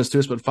giving this to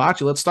us. But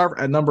Facci, let's start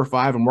at number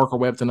 5 and work our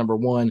way up to number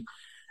 1.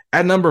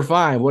 At number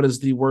 5, what is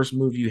the worst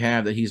move you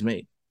have that he's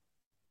made?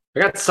 I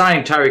got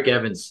signing Tyreke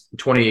Evans in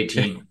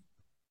 2018.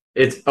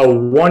 It's a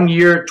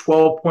 1-year,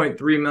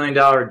 $12.3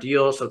 million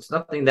deal, so it's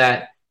nothing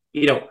that,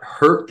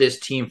 hurt this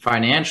team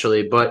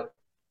financially. But,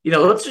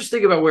 let's just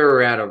think about where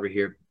we're at over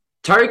here.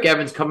 Tyreke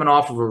Evans coming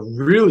off of a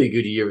really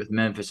good year with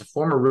Memphis, a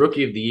former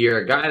rookie of the year,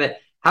 a guy that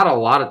had a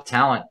lot of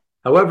talent.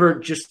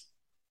 However,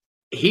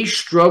 he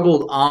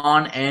struggled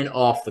on and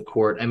off the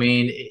court. I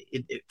mean,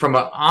 from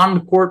an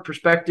on-court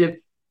perspective,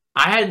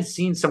 I hadn't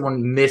seen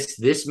someone miss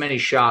this many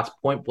shots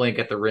point blank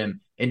at the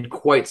rim in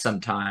quite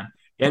some time.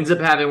 He ends up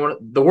having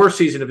the worst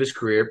season of his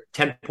career,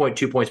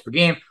 10.2 points per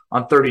game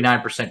on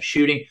 39%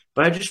 shooting.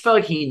 But I just felt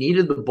like he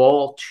needed the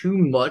ball too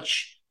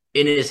much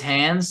in his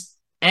hands.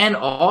 And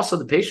also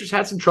the Pacers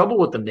had some trouble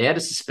with him. They had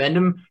to suspend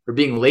him for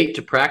being late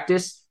to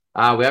practice.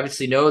 We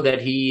obviously know that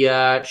he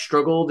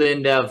struggled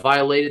and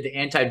violated the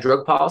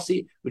anti-drug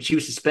policy, which he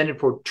was suspended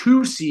for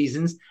 2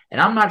 seasons. And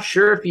I'm not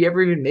sure if he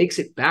ever even makes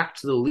it back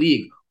to the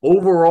league.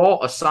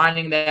 Overall, a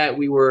signing that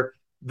we were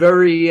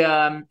very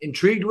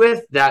intrigued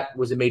with, that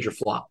was a major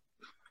flop.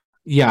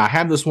 Yeah, I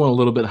have this one a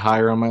little bit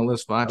higher on my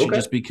list, Facci,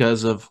 just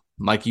because of,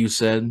 like you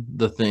said,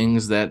 the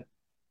things that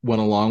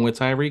went along with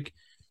Tyreke,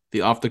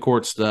 the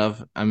off-the-court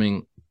stuff. I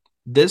mean,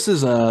 this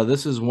is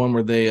one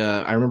where they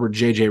I remember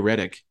J.J.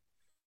 Redick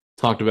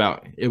talked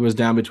about it was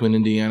down between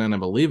Indiana and I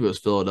believe it was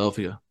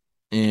Philadelphia.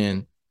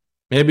 And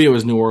maybe it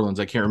was New Orleans.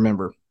 I can't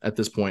remember at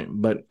this point.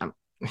 But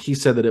he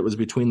said that it was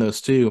between those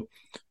two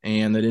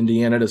and that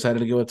Indiana decided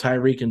to go with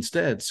Tyreke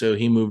instead. So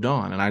he moved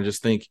on. And I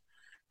just think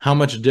how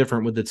much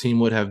different would the team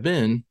would have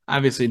been.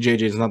 Obviously,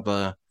 JJ is not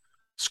the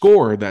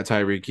scorer that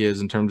Tyreke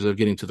is in terms of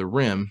getting to the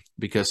rim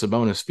because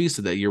Sabonis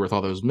feasted that year with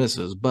all those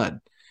misses. But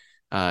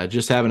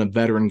just having a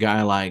veteran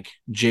guy like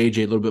JJ,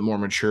 a little bit more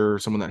mature,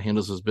 someone that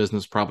handles his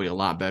business probably a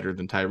lot better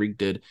than Tyreke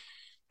did,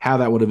 how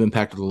that would have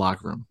impacted the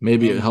locker room.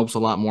 Maybe it helps a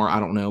lot more. I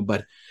don't know.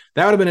 But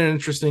that would have been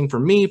interesting for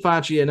me,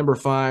 Facci, at number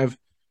 5.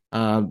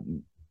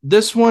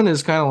 This one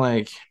is kind of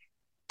like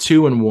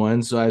 2 and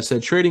 1. So I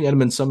said trading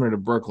Edmund Sumner to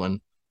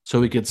Brooklyn so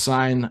we could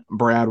sign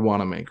Brad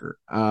Wanamaker.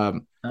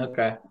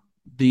 Okay.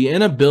 The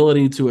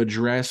inability to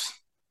address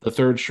the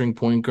third-string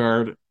point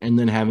guard and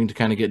then having to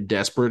kind of get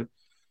desperate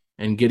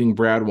and getting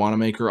Brad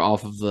Wanamaker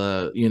off of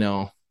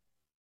the,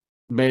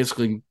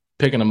 basically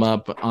picking him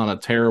up on a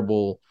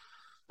terrible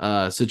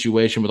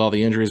situation with all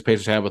the injuries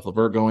Pacers had with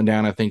LeVert going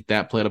down. I think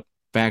that played a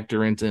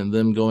factor into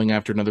them going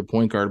after another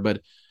point guard.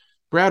 But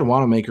Brad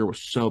Wanamaker was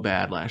so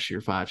bad last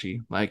year, Facci.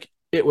 Like,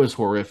 it was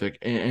horrific.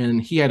 And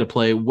he had to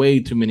play way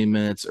too many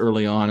minutes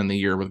early on in the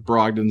year with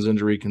Brogdon's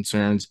injury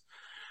concerns.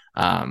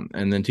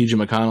 And then TJ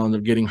McConnell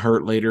ended up getting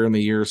hurt later in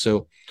the year.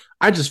 So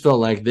I just felt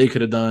like they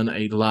could have done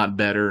a lot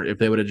better if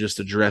they would have just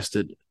addressed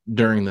it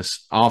during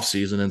this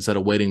offseason instead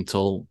of waiting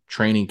till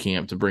training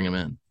camp to bring him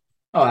in.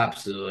 Oh,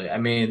 absolutely. I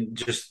mean,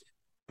 just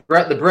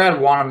the Brad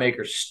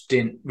Wanamaker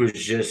stint was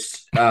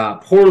just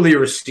poorly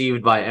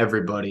received by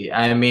everybody.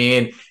 I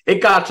mean,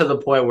 it got to the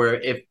point where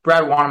if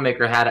Brad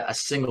Wanamaker had a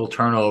single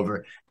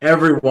turnover,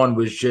 everyone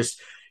was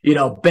just,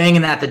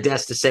 banging at the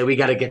desk to say, we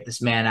got to get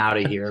this man out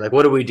of here. Like,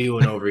 what are we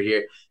doing over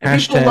here? And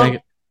Hashtag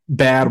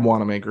bad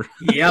Wanamaker.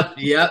 Yep.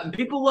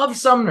 People love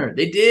Sumner.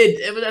 They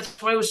did. That's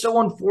why it was so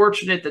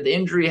unfortunate that the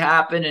injury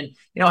happened, and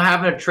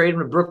having to trade him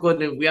to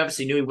Brooklyn. And we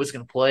obviously knew he wasn't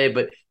going to play,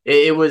 but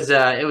it was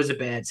a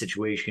bad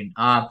situation.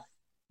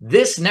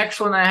 This next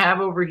one I have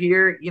over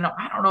here,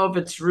 I don't know if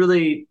it's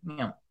really,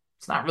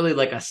 it's not really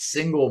like a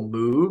single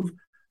move,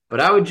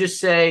 but I would just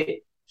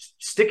say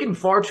sticking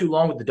far too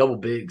long with the double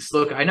bigs.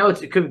 Look, I know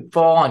it could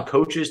fall on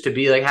coaches to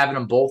be like having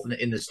them both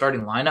in the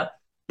starting lineup,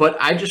 but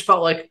I just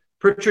felt like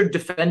Pritchard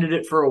defended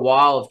it for a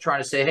while of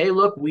trying to say, hey,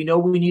 look, we know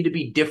we need to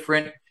be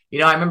different.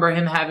 I remember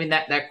him having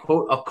that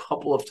quote a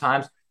couple of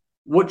times.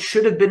 What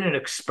should have been an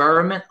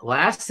experiment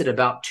lasted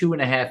about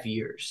 2.5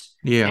 years.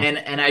 Yeah.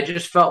 And I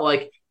just felt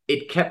like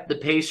it kept the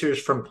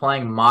Pacers from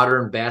playing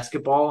modern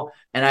basketball.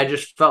 And I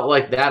just felt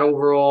like that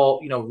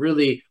overall,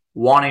 really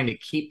wanting to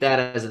keep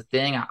that as a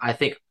thing, I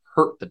think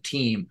hurt the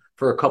team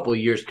for a couple of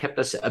years, kept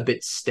us a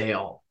bit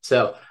stale.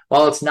 So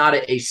while it's not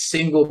a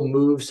single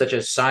move such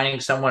as signing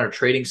someone or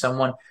trading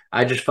someone,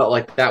 I just felt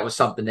like that was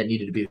something that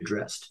needed to be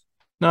addressed.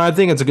 No, I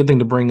think it's a good thing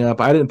to bring up.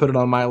 I didn't put it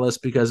on my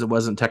list because it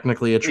wasn't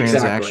technically a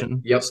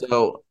transaction. Exactly. Yep.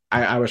 So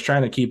I was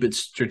trying to keep it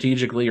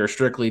strategically or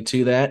strictly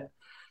to that.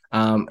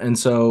 And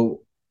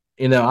so,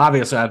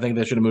 obviously I think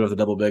they should have moved up the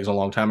double bigs a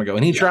long time ago.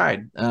 And he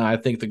tried. I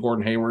think the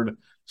Gordon Hayward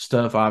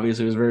stuff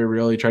obviously was very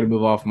real. He tried to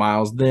move off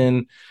Myles.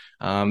 Then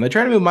they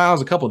tried to move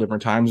Myles a couple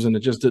different times, and it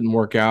just didn't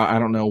work out. I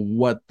don't know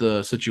what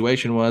the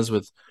situation was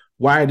with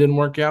why it didn't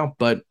work out,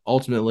 but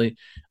ultimately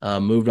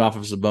moved off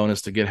of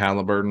Sabonis to get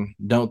Halliburton.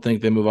 Don't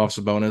think they move off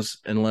Sabonis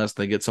unless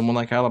they get someone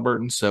like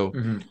Halliburton. So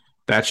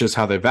that's just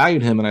how they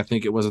valued him, and I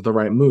think it was the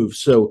right move.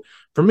 So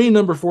for me,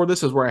 number 4,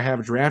 this is where I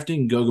have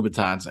drafting Goga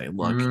Bitadze.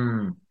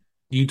 Look,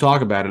 you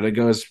talk about it. It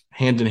goes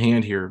hand in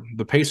hand here.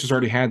 The Pacers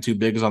already had 2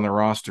 bigs on their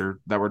roster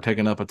that were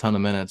taking up a ton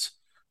of minutes.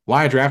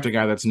 Why draft a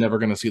guy that's never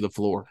going to see the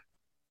floor?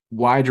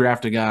 Why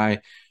draft a guy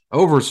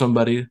over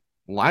somebody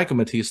like a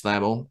Matisse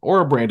Thybulle or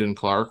a Brandon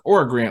Clark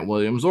or a Grant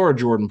Williams or a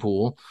Jordan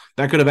Poole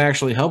that could have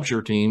actually helped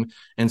your team?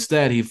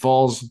 Instead, he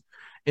falls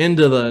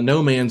into the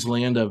no man's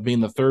land of being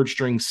the third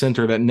string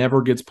center that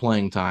never gets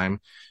playing time,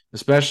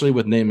 especially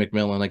with Nate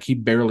McMillan. Like, he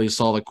barely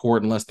saw the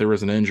court unless there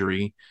was an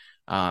injury.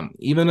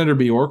 Even under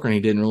Bjorkgren, he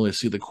didn't really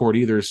see the court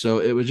either. So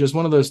it was just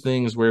one of those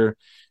things where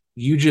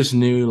you just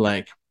knew,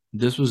 like,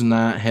 this was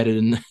not headed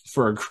in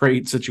for a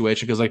great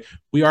situation, because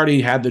we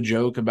already had the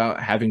joke about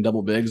having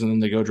double bigs and then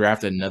they go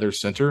draft another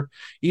center.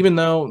 Even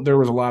though there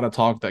was a lot of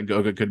talk that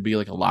Goga could be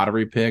like a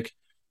lottery pick,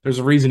 there's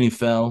a reason he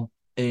fell.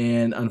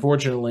 And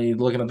unfortunately,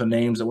 looking at the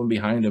names that went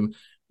behind him,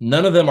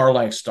 none of them are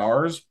like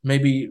stars.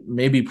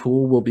 Maybe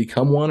Poole will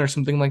become one or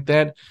something like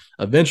that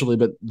eventually,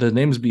 but the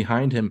names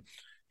behind him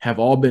have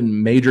all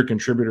been major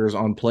contributors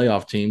on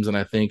playoff teams. And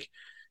I think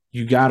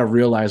you got to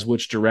realize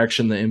which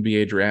direction the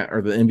NBA draft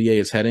or the NBA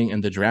is heading,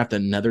 and to draft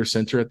another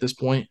center at this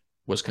point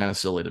was kind of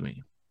silly to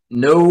me.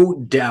 No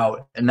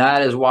doubt. And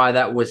that is why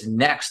that was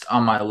next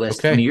on my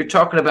list. Okay. I mean, you're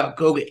talking about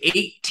Goga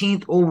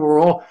 18th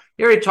overall.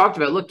 You already talked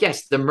about, look,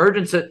 yes, the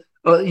emergence of,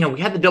 we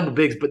had the double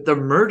bigs, but the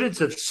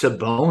emergence of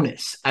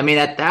Sabonis. I mean,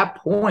 at that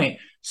point,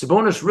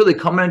 Sabonis really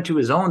coming into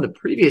his own the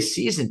previous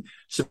season.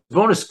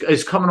 Sabonis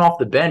is coming off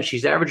the bench.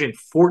 He's averaging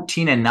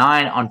 14 and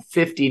 9 on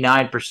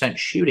 59%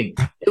 shooting.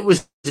 It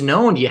was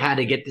known you had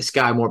to get this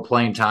guy more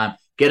playing time,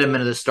 get him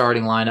into the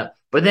starting lineup.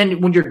 But then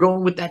when you're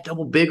going with that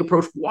double big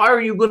approach, why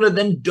are you going to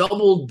then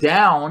double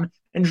down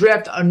and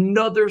draft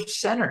another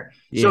center?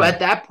 Yeah. So at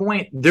that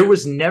point, there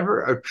was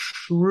never a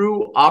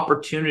true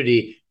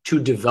opportunity to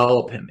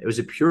develop him. It was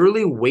a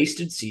purely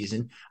wasted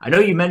season. I know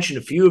you mentioned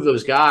a few of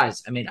those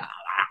guys. I mean,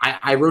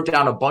 I wrote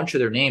down a bunch of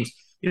their names.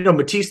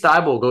 Matisse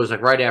Thybulle goes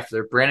like right after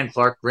there. Brandon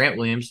Clark, Grant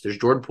Williams. There's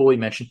Jordan Poole you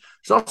mentioned.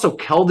 There's also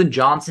Keldon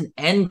Johnson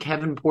and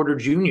Kevin Porter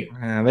Jr.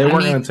 They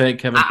weren't going to take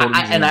Kevin Porter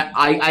Jr. And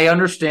I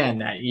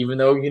understand that, even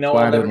though,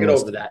 I'll never get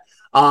over that.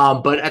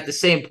 But at the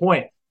same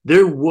point,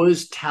 there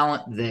was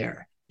talent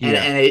there. And,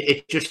 and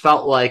it just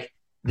felt like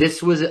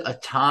this was a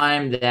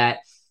time that,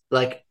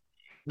 like,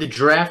 the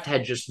draft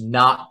had just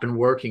not been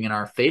working in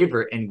our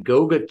favor. And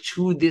Goga,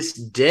 to this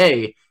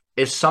day,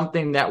 is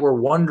something that we're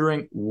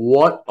wondering,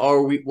 what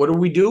do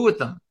we do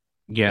with him?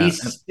 Yeah. He's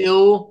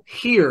still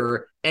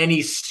here, and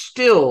he's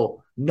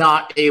still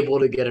not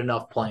able to get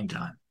enough playing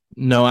time.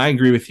 No, I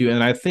agree with you.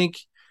 And I think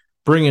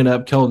bringing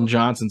up Keldon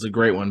Johnson's a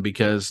great one,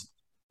 because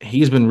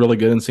he's been really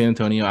good in San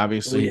Antonio.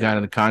 Obviously, he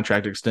got a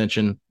contract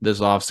extension this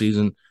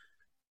offseason.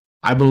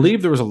 I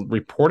believe there was a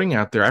reporting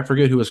out there. I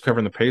forget who was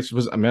covering the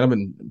Pacers. I've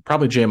been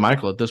probably Jay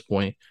Michael at this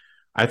point.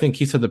 I think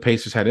he said the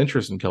Pacers had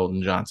interest in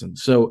Keldon Johnson.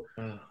 So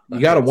you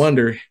got to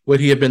wonder, would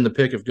he have been the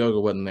pick if Goga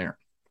wasn't there?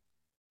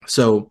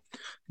 So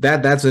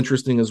that's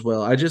interesting as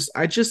well.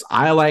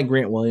 I like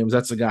Grant Williams.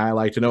 That's a guy I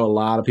like. To know a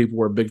lot of people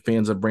were big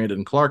fans of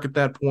Brandon Clark at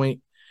that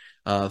point.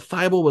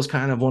 Thibault was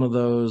kind of one of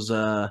those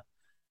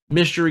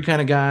mystery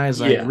kind of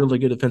guys, like really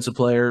good defensive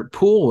player.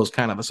 Poole was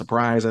kind of a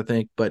surprise, I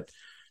think. But,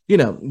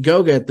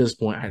 Goga at this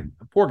point,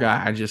 poor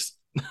guy,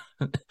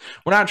 we're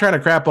not trying to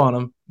crap on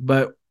him,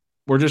 but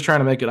we're just trying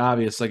to make it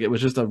obvious. Like, it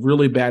was just a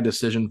really bad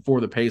decision for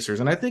the Pacers.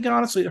 And I think,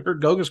 honestly, it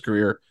hurt Goga's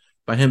career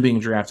by him being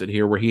drafted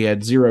here, where he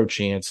had zero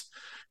chance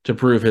to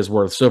prove his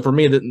worth. So for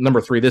me, number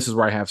 3, this is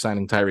where I have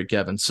signing Tyreek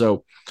Evans.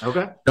 So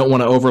don't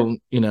want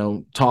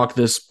to talk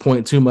this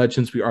point too much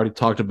since we already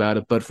talked about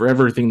it. But for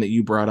everything that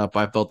you brought up,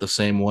 I felt the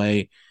same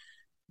way.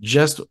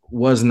 Just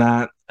was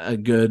not a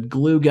good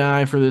glue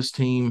guy for this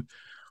team.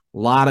 A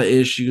lot of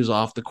issues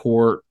off the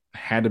court.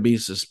 Had to be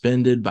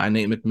suspended by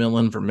Nate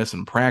McMillan for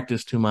missing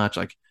practice too much.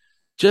 Like,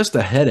 just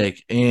a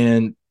headache.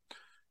 And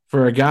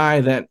for a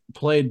guy that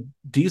played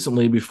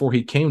decently before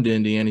he came to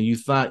Indiana, you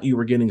thought you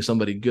were getting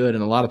somebody good,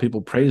 and a lot of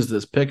people praised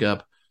this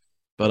pickup.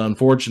 But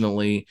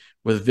unfortunately,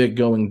 with Vic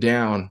going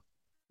down,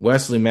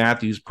 Wesley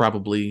Matthews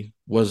probably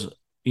was,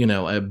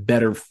 a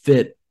better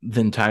fit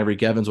than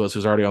Tyreek Evans was,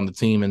 who's already on the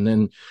team. And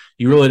then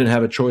you really didn't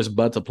have a choice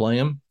but to play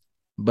him.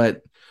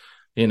 But,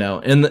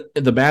 and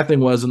the bad thing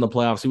was, in the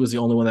playoffs, he was the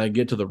only one that could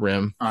get to the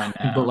rim. I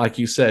know. But like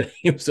you said,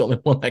 he was the only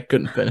one that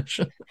couldn't finish.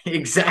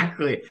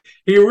 Exactly.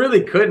 He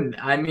really couldn't.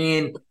 I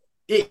mean,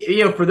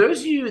 for those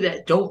of you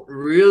that don't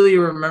really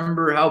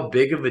remember how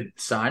big of a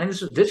signing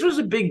this was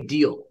a big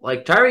deal.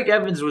 Like, Tyreek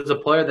Evans was a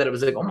player that it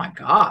was like, oh my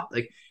God,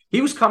 like, he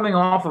was coming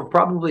off of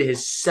probably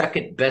his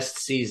second best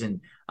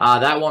season.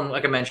 That one,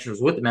 like I mentioned,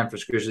 was with the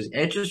Memphis Grizzlies,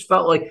 and it just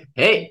felt like,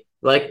 hey,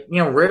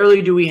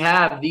 rarely do we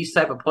have these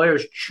type of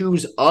players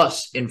choose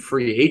us in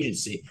free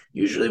agency.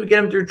 Usually we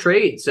get them through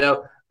trade.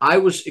 So I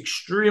was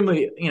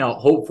extremely,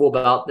 hopeful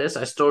about this.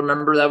 I still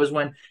remember that was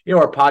when,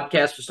 our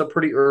podcast was still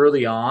pretty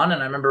early on.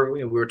 And I remember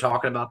we were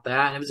talking about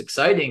that, and it was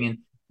exciting. And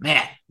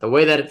man, the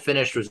way that it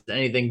finished was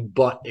anything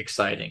but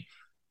exciting.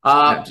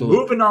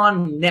 Moving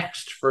on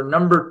next for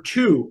number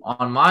 2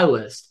 on my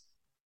list,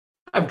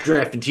 I've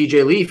drafted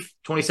TJ Leaf,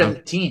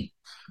 2017.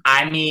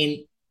 I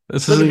mean,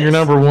 this isn't your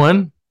number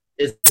 1?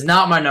 It's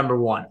not my number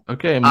 1.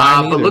 Okay,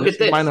 mine but look at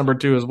this. My number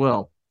 2 as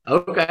well.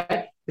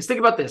 Okay. Let's think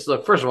about this.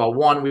 Look, first of all,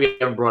 we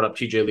haven't brought up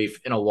TJ Leaf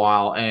in a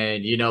while,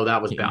 and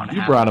that was bound to happen.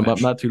 You brought him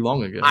up not too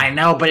long ago. I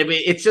know, but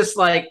it's just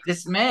like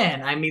this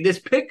man. I mean, this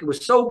pick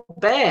was so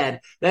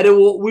bad that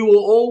we will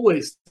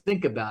always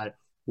think about it.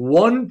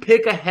 1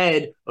 pick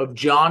ahead of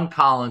John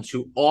Collins,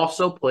 who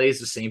also plays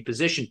the same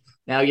position.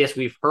 Now, yes,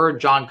 we've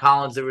heard John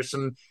Collins. There were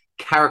some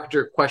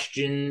character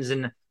questions,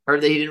 and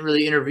heard that he didn't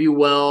really interview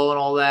well and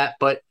all that.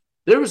 But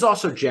there was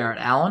also Jarrett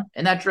Allen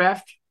in that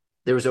draft.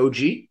 There was OG.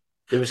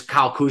 There was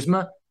Kyle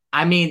Kuzma.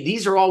 I mean,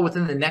 these are all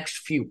within the next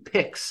few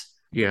picks.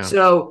 Yeah.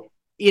 So,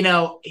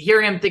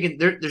 here I am thinking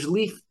there's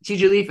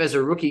TJ Leaf as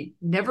a rookie,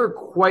 never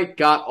quite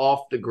got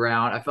off the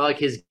ground. I felt like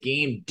his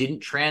game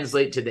didn't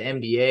translate to the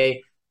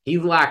NBA. He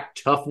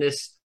lacked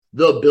toughness,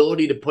 the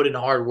ability to put in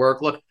hard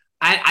work. Look,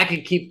 I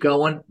could keep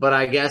going, but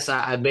I guess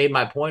I made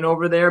my point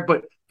over there.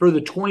 But for the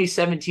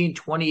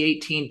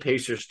 2017-2018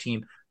 Pacers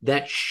team,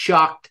 that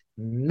shocked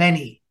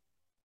many.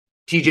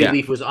 TJ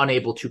Leaf was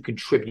unable to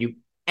contribute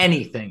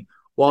anything,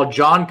 while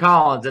John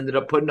Collins ended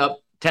up putting up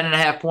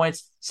 10.5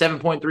 points,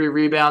 7.3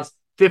 rebounds,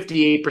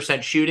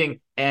 58% shooting,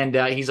 and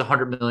he's a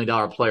 $100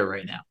 million player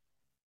right now.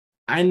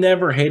 I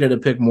never hated a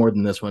pick more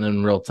than this one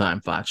in real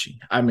time, Facci.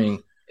 I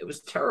mean, it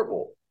was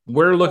terrible.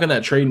 We're looking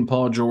at trading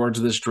Paul George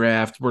this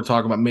draft. We're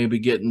talking about maybe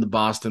getting the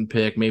Boston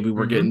pick. Maybe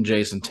we're getting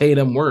Jason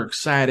Tatum. We're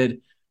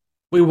excited.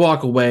 We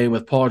walk away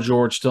with Paul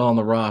George still on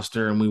the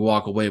roster, and we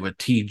walk away with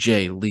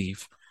TJ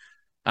Leaf.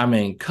 I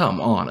mean,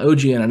 come on. OG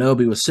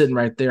Anunoby was sitting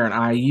right there,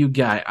 an IU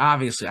guy.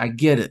 Obviously, I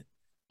get it.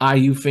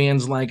 IU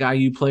fans like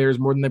IU players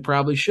more than they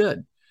probably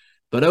should.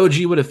 But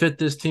OG would have fit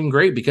this team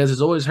great because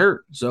he's always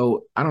hurt.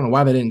 So I don't know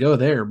why they didn't go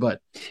there,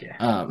 but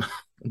I'm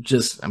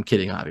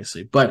kidding,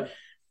 obviously. But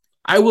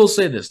I will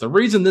say this. The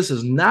reason this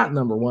is not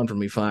number 1 for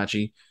me,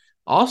 Facci,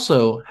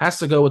 also has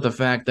to go with the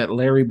fact that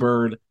Larry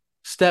Bird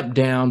stepped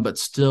down but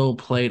still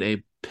played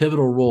a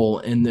pivotal role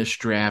in this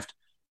draft.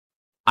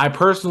 I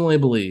personally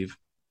believe,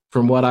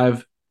 from what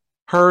I've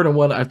heard and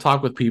what I've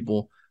talked with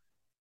people,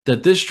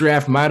 that this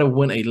draft might have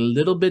went a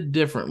little bit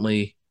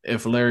differently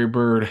if Larry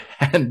Bird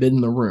hadn't been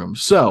in the room.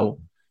 So,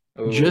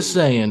 just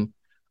saying,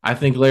 I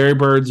think Larry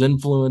Bird's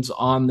influence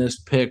on this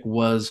pick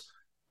was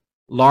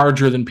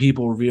larger than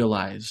people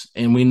realize.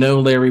 And we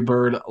know Larry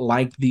Bird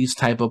liked these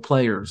type of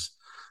players.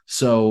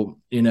 So,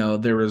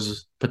 there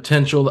was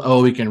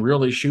potential, he can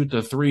really shoot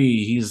the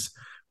 3.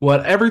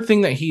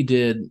 Everything that he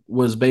did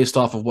was based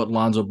off of what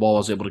Lonzo Ball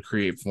was able to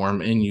create for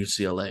him in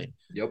UCLA.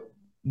 Yep.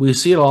 We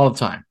see it all the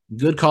time.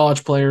 Good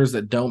college players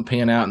that don't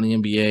pan out in the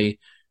NBA.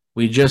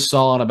 We just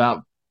saw it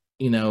about,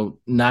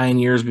 9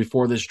 years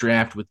before this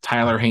draft with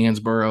Tyler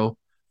Hansborough.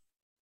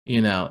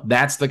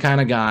 That's the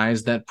kind of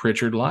guys that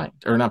Pritchard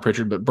liked. Or not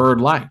Pritchard, but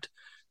Bird liked.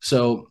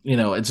 So,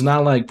 it's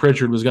not like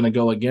Pritchard was going to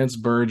go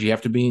against Bird. You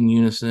have to be in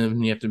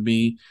unison. You have to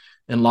be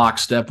in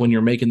lockstep when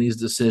you're making these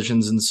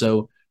decisions. And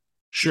so,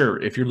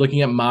 sure, if you're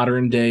looking at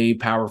modern day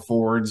power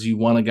forwards, you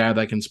want a guy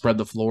that can spread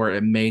the floor.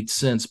 It made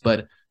sense.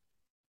 But,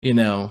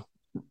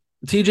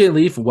 TJ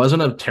Leaf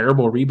wasn't a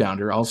terrible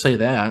rebounder. I'll say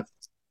that.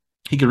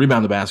 He could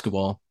rebound the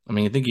basketball. I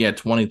mean, I think he had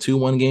 22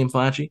 one game,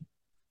 Flashy,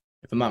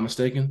 if I'm not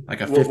mistaken, like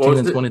a 15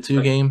 and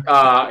 22 game.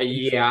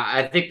 Yeah,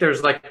 I think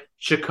there's like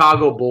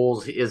Chicago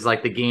Bulls is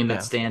like the game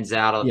that stands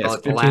out of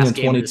like the last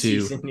game of the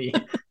season.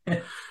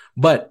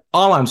 But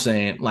all I'm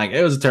saying, like,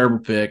 it was a terrible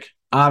pick.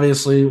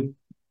 Obviously,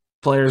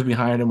 players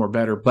behind him were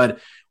better. But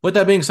with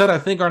that being said, I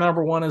think our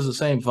number one is the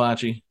same,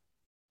 Flashy.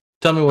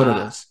 Tell me what it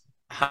is.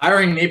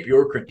 Hiring Nate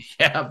Bjorkgren.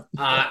 Yeah.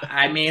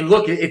 I mean,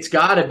 look, it's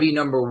got to be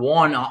number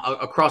one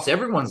across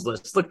everyone's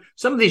list. Look,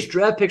 some of these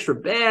draft picks were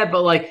bad,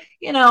 but like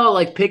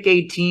pick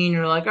 18,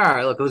 you're like, all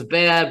right, look, it was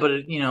bad,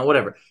 but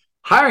whatever.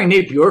 Hiring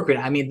Nate Bjorkgren,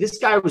 I mean, this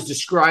guy was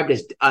described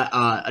as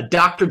a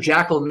Dr.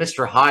 Jekyll and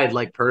Mr. Hyde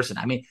like person.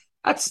 I mean,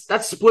 that's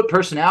split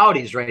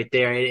personalities right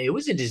there. It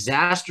was a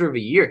disaster of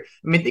a year.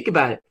 I mean, think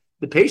about it.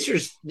 The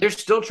Pacers, they're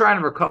still trying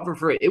to recover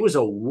for it. It was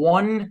a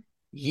 1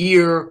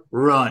 year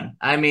run.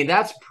 I mean,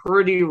 that's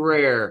pretty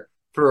rare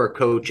for a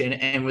coach.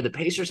 And when the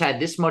Pacers had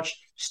this much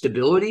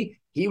stability,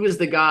 he was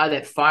the guy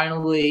that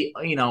finally,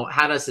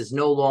 had us as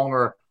no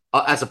longer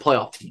as a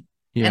playoff team.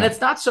 Yeah. And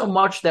it's not so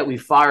much that we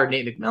fired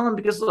Nate McMillan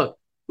because, look,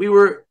 we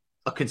were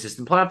a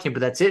consistent playoff team, but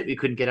that's it. We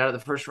couldn't get out of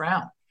the first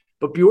round.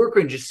 But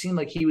Bjorkgren just seemed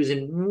like he was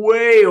in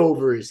way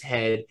over his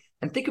head.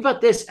 And think about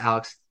this,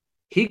 Alex.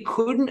 He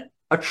couldn't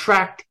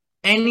attract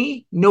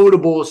any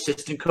notable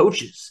assistant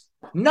coaches.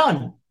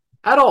 None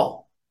at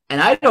all.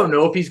 And I don't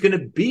know if he's going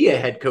to be a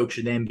head coach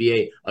in the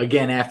NBA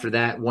again after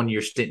that 1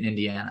 year stint in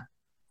Indiana.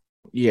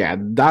 Yeah,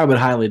 I would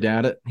highly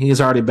doubt it.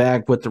 He's already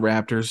back with the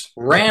Raptors.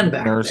 Ran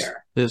back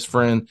there. His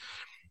friend.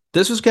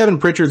 This was Kevin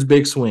Pritchard's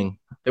big swing.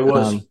 It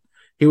was.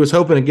 He was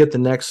hoping to get the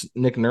next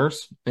Nick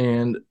Nurse,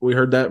 and we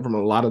heard that from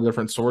a lot of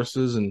different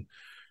sources. And,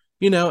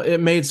 it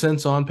made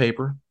sense on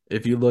paper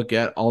if you look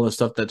at all the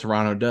stuff that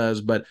Toronto does.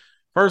 But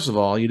first of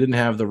all, you didn't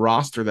have the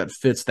roster that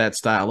fits that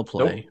style of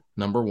play,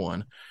 number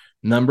one.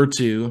 Number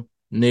two,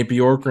 Nate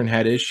Bjorkgren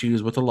had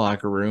issues with the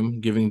locker room,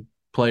 giving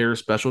players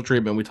special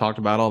treatment. We talked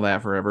about all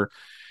that forever.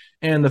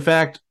 And the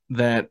fact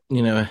that,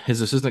 his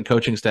assistant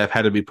coaching staff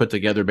had to be put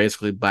together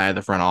basically by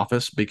the front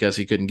office because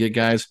he couldn't get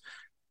guys,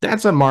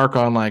 that's a mark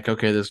on like,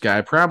 okay, this guy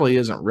probably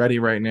isn't ready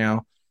right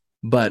now.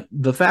 But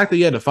the fact that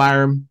you had to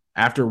fire him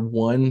after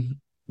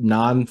one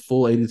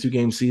non-full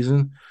 82-game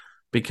season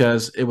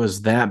because it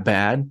was that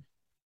bad,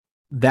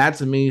 that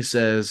to me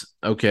says,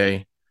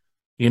 okay,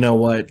 you know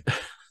what?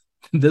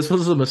 This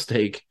was a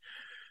mistake.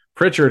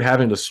 Pritchard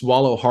having to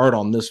swallow hard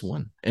on this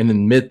one and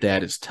admit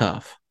that is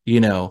tough,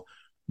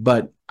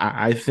 But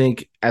I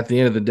think at the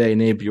end of the day,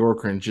 Nate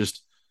Bjorkgren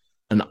just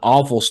an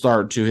awful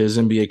start to his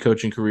NBA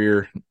coaching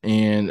career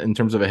and in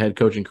terms of a head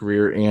coaching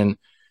career. And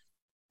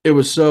it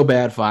was so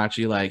bad,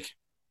 Facci. Like,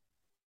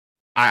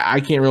 I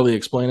can't really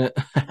explain it,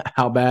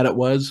 how bad it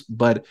was.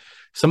 But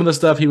some of the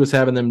stuff he was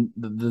having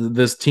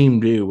this team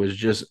do was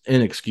just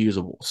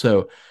inexcusable.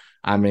 So,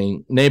 I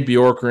mean, Nate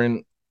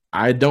Bjorkgren,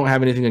 I don't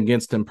have anything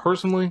against him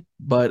personally,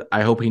 but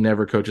I hope he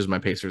never coaches my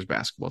Pacers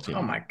basketball team.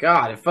 Oh, my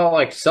God. It felt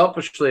like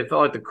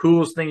the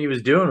coolest thing he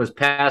was doing was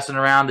passing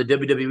around the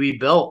WWE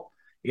belt.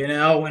 When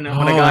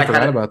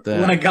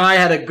a guy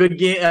had a good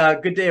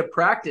day of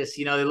practice,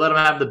 they let him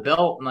have the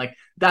belt. And, like,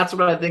 that's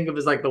what I think of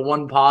as, like, the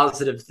one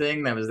positive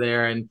thing that was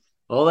there. And,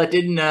 well, that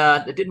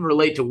didn't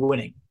relate to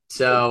winning.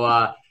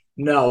 So,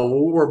 no,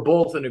 we're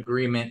both in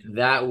agreement.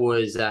 That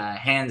was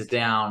hands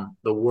down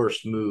the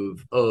worst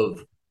move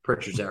of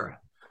Pritchard's era.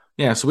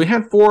 Yeah, so we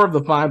had 4 of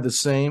the 5 the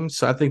same,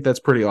 so I think that's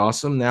pretty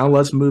awesome. Now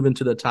let's move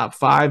into the top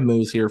 5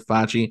 moves here,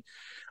 Facci.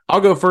 I'll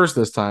go first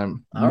this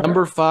time. All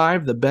Number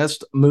 5, the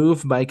best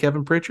move by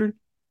Kevin Pritchard,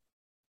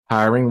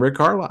 hiring Rick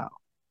Carlisle.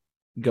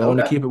 Going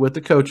to keep it with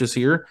the coaches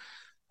here.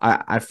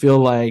 I feel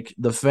like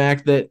the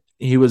fact that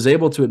he was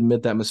able to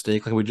admit that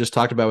mistake, like we just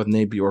talked about with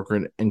Nate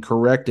Bjorkgren, and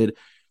corrected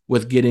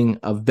with getting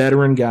a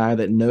veteran guy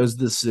that knows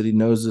this city,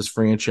 knows this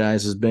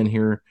franchise, has been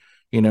here,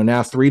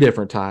 now 3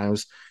 different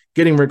times,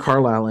 getting Rick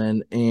Carlisle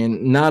in.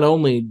 And not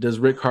only does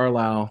Rick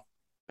Carlisle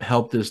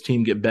help this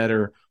team get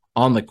better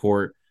on the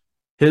court,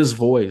 his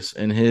voice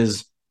and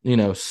his,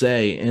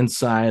 say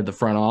inside the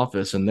front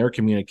office and their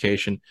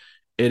communication,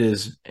 it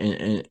is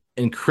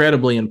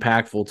incredibly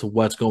impactful to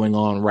what's going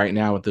on right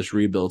now with this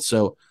rebuild.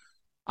 So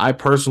I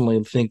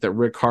personally think that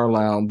Rick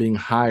Carlisle being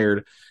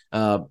hired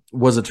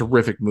was a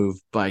terrific move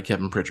by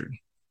Kevin Pritchard.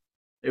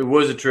 It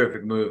was a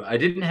terrific move. I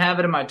didn't have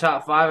it in my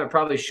top 5. I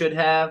probably should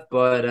have,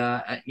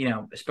 but,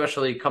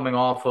 especially coming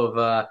off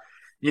of,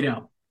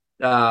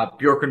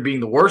 Bjorkgren being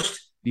the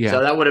worst. Yeah.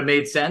 So that would have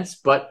made sense.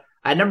 But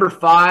at number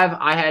 5,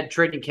 I had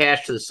trading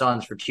cash to the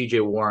Suns for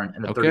TJ Warren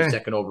and the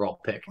 32nd overall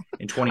pick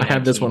in 2019. I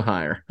had this one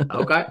higher.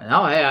 Okay.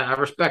 No, hey, I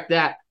respect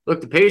that.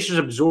 Look, the Pacers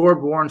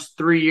absorbed Warren's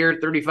 3-year,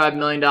 $35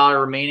 million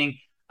remaining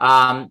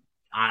on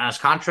his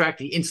contract.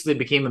 He instantly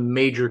became a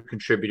major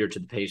contributor to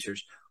the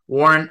Pacers.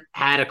 Warren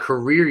had a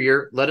career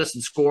year, led us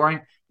in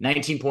scoring,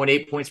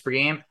 19.8 points per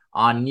game,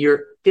 on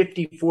near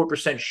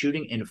 54%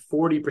 shooting and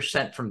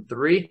 40% from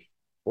three.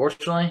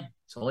 Fortunately,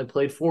 he's only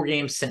played 4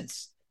 games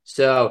since.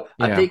 So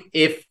I think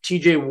if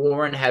TJ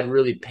Warren had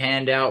really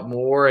panned out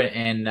more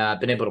and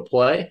been able to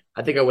play,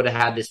 I think I would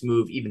have had this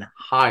move even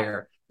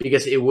higher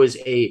because it was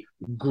a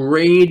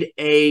grade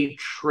A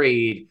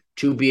trade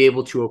to be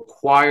able to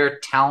acquire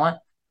talent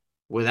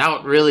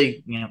without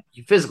really,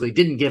 you physically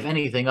didn't give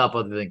anything up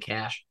other than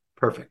cash.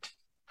 Perfect.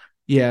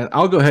 Yeah,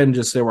 I'll go ahead and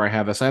just say where I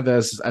have this. I have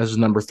this as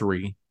number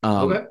 3.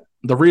 Okay.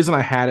 The reason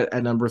I had it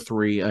at number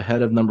 3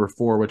 ahead of number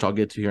 4, which I'll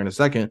get to here in a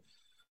second,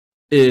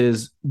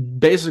 is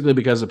basically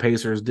because the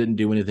Pacers didn't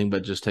do anything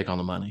but just take on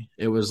the money.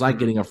 It was like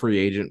getting a free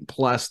agent,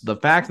 plus the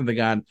fact that they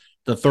got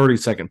the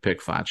 32nd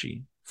pick,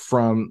 Facci,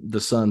 from the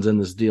Suns in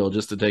this deal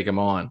just to take him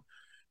on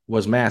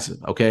was massive,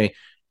 okay?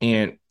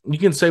 And you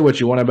can say what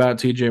you want about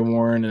TJ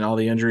Warren and all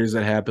the injuries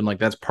that happened. Like,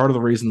 that's part of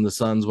the reason the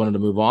Suns wanted to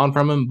move on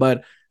from him.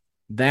 But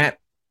that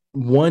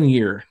 1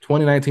 year,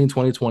 2019,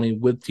 2020,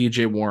 with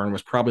TJ Warren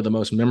was probably the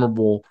most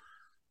memorable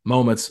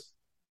moments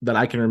that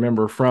I can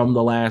remember from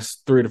the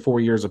last 3 to 4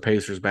 years of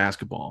Pacers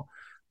basketball.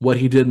 What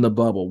he did in the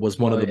bubble was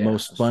one of the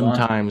most fun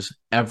times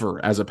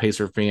ever as a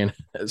Pacer fan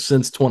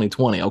since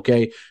 2020,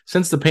 okay?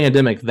 Since the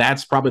pandemic,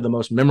 that's probably the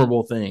most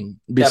memorable thing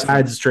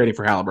besides trading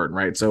for Halliburton,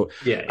 right? So,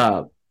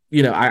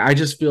 I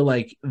just feel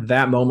like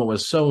that moment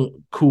was so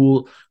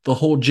cool. The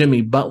whole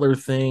Jimmy Butler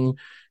thing,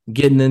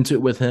 getting into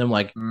it with him,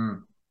 like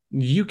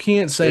you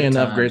can't say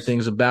enough great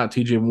things about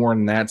TJ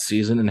Warren that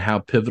season and how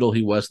pivotal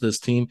he was to this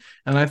team.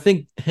 And I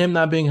think him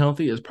not being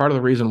healthy is part of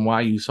the reason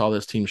why you saw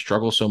this team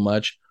struggle so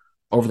much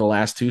over the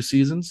last 2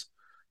 seasons,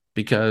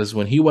 because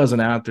when he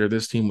wasn't out there,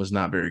 this team was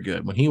not very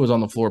good. When he was on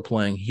the floor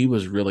playing, he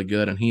was really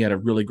good, and he had a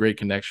really great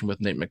connection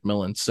with Nate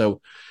McMillan. So,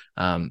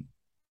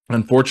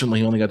 unfortunately,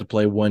 he only got to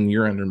play 1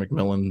 year under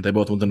McMillan. They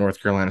both went to North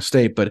Carolina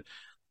State, but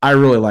I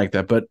really like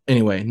that. But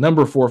anyway,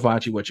 number 4,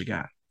 Facci, what you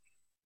got?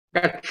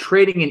 Got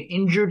trading an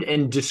injured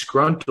and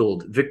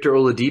disgruntled Victor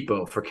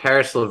Oladipo for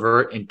Karis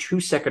LeVert and 2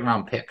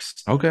 second-round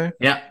picks. Okay.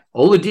 Yeah,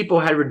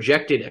 Oladipo had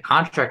rejected a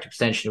contract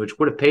extension, which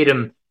would have paid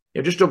him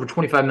just over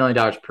 $25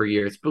 million per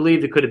year. It's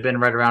believed it could have been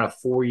right around a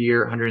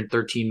 4-year,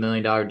 $113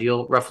 million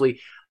deal, roughly.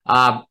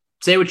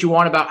 Say what you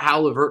want about how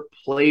LeVert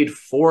played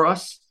for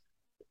us,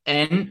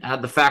 and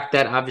the fact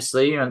that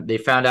obviously they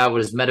found out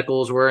what his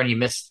medicals were and he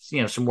missed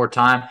some more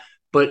time.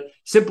 But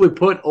simply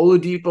put,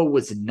 Oladipo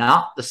was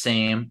not the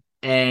same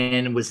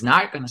and was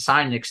not going to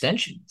sign an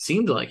extension. It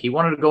seemed like he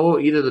wanted to go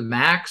either the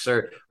max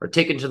or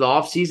take into the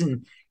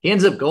offseason. He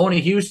ends up going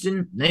to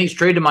Houston, then he's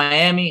traded to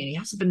Miami, and he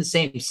hasn't been the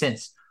same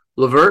since.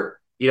 LeVert,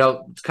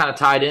 it's kind of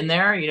tied in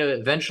there.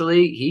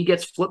 Eventually he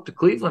gets flipped to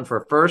Cleveland for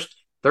a first,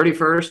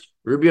 31st.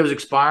 Rubio's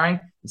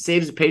expiring and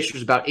saves the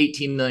Pacers about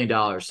 $18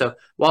 million. So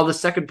while the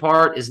second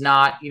part is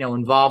not,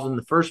 involved in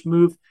the first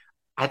move,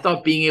 I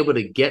thought being able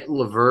to get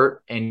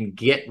LeVert and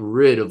get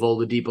rid of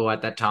Oladipo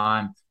at that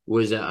time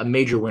was a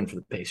major win for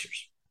the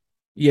Pacers.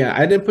 Yeah,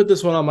 I didn't put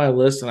this one on my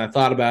list, and I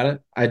thought about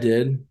it. I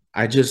did.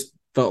 I just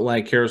felt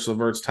like Karis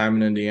LeVert's time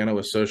in Indiana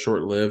was so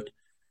short-lived,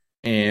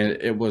 and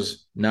it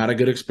was not a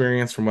good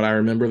experience from what I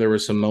remember. There were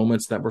some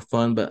moments that were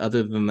fun, but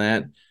other than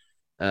that,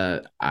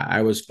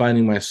 I was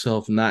finding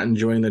myself not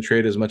enjoying the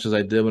trade as much as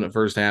I did when it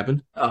first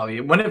happened. Oh,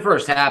 yeah. When it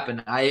first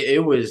happened, I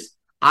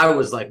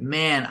was like,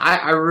 man,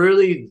 I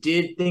really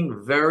did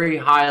think very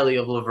highly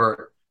of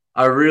LeVert.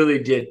 I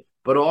really did.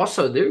 But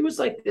also there was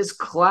like this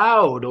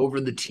cloud over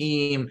the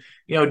team,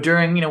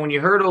 during, when you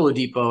heard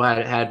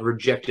Oladipo had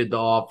rejected the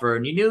offer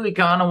and you knew he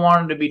kind of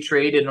wanted to be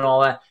traded and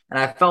all that. And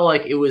I felt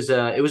like it was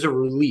a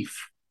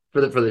relief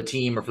for the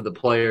team or for the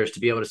players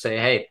to be able to say,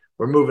 hey,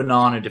 we're moving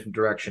on a different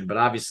direction. But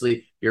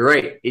obviously you're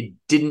right. It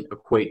didn't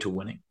equate to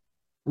winning.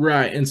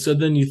 Right. And so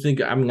then you think,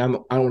 I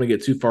don't want to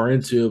get too far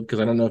into it because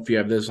I don't know if you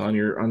have this on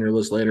your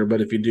list later, but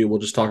if you do, we'll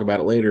just talk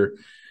about it later.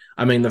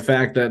 I mean, the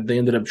fact that they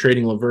ended up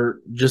trading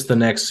LeVert just the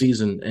next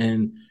season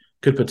and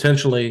could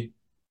potentially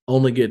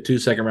only get 2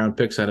 second-round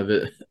picks out of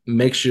it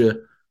makes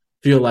you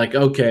feel like,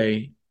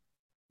 okay,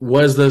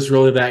 was this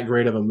really that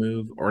great of a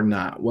move or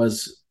not?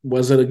 Was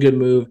it a good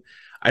move?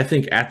 I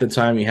think at the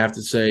time you have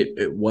to say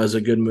it was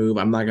a good move.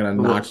 I'm not going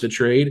to knock the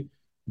trade,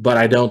 but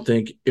I don't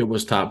think it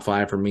was top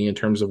 5 for me in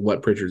terms of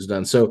what Pritchard's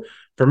done. So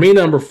for me,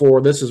 number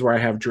 4, this is where I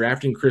have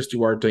drafting Chris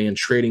Duarte and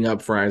trading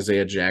up for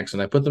Isaiah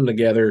Jackson. I put them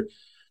together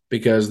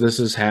because this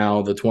is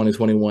how the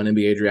 2021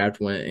 NBA draft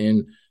went.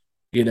 And,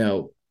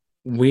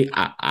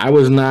 I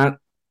was not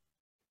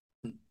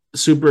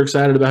super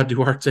excited about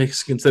Duarte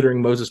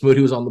considering Moses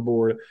Moody was on the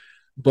board,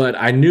 but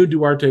I knew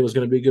Duarte was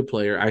going to be a good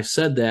player. I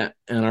said that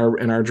in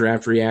our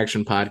draft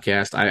reaction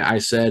podcast. I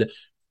said,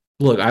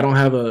 look, I don't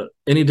have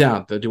any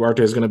doubt that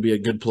Duarte is going to be a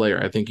good player.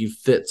 I think he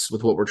fits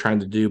with what we're trying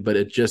to do, but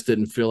it just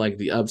didn't feel like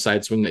the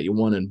upside swing that you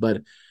wanted.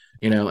 But,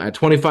 at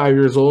 25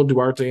 years old,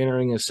 Duarte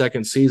entering his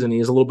second season, he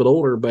is a little bit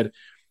older, but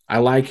I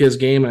like his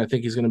game, and I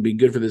think he's going to be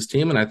good for this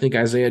team. And I think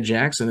Isaiah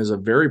Jackson is a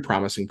very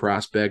promising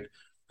prospect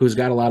who's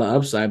got a lot of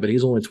upside, but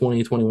he's only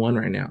 20, 21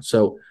 right now.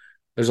 So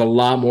there's a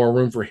lot more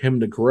room for him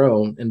to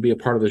grow and be a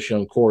part of this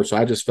young core. So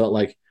I just felt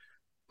like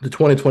the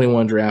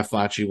 2021 draft,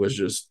 Facci, was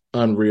just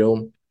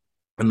unreal.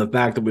 And the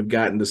fact that we've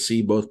gotten to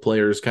see both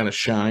players kind of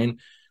shine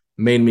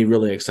made me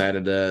really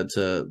excited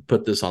to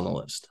put this on the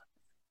list.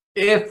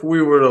 If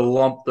we were to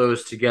lump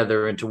those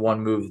together into one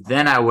move,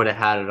 then I would have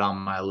had it on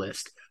my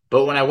list.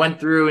 But when I went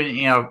through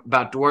and,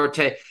 about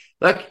Duarte,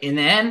 look, in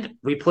the end,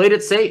 we played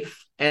it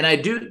safe. And I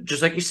do,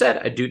 just like you said,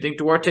 I do think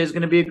Duarte is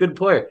going to be a good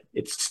player.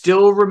 It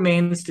still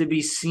remains to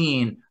be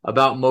seen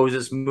about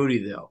Moses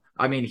Moody, though.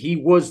 I mean, he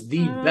was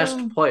the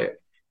best player.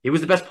 He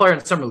was the best player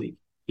in Summer League.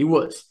 He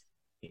was.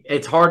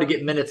 It's hard to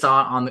get minutes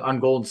on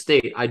Golden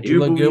State. I do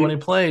look good when he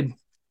played.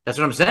 That's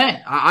what I'm saying.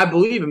 I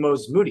believe in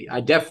Moses Moody.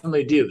 I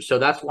definitely do. So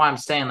that's why I'm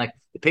saying, like,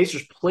 the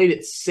Pacers played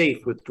it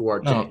safe with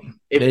Duarte. No,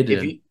 they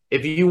did.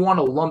 If you want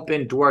to lump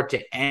in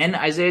Duarte and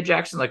Isaiah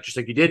Jackson, just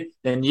like you did,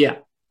 then yeah,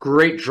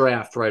 great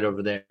draft right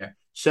over there.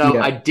 So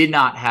I did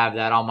not have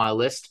that on my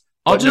list.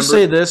 I'll just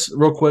say this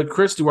real quick.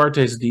 Chris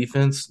Duarte's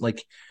defense,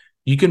 like,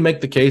 you can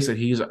make the case that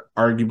he's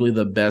arguably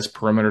the best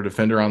perimeter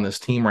defender on this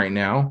team right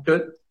now.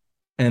 Good.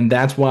 And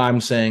that's why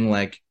I'm saying,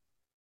 like,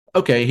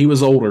 okay, he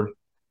was older.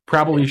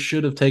 Probably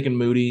should have taken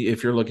Moody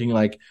if you're looking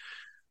like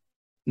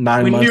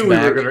 9 months back. We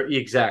were gonna,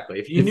 exactly.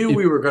 If you knew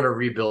we were going to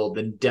rebuild,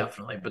 then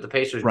definitely. But the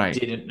Pacers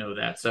didn't know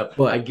that. So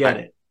I get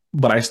it.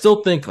 But I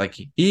still think, like,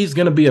 he's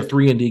going to be a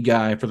 3-and-D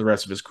guy for the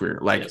rest of his career.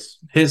 Like,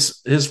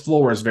 his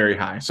floor is very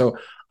high. So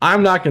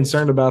I'm not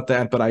concerned about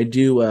that, but I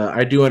do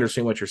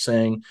understand what you're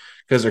saying,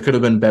 because there could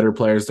have been better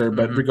players there.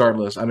 But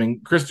regardless, I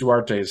mean, Chris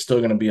Duarte is still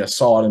going to be a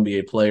solid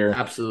NBA player.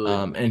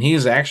 Absolutely. And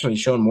he's actually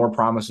shown more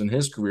promise in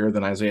his career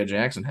than Isaiah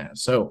Jackson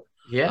has. So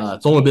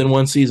it's only been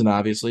one season,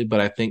 obviously,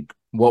 but I think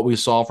what we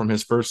saw from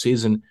his first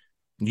season,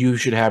 you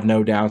should have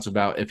no doubts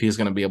about if he's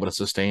going to be able to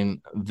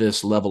sustain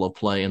this level of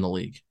play in the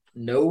league.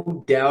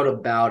 No doubt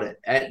about it.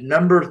 At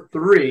number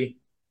 3,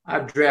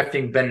 I'm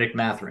drafting Bennedict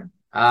Mathurin.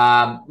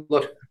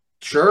 Look,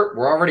 sure,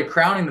 we're already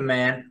crowning the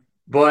man,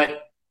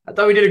 but I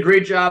thought we did a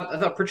great job. I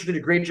thought Pritchard did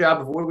a great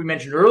job of what we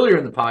mentioned earlier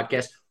in the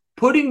podcast,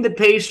 putting the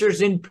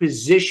Pacers in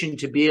position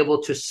to be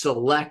able to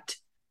select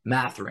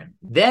Mathurin.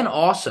 Then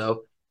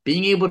also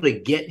being able to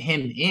get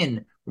him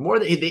in.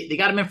 They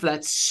got him in for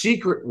that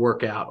secret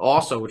workout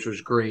also, which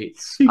was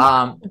great.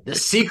 The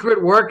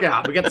secret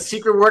workout. We got the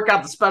secret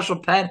workout, the special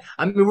pen.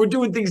 I mean, we're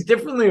doing things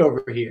differently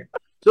over here.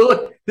 So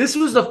look, this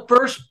was the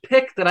first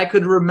pick that I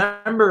could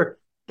remember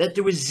that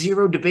there was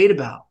zero debate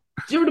about.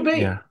 Zero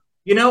debate. Yeah.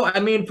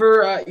 I mean,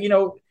 for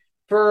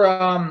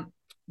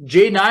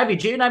Jaden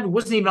Ivey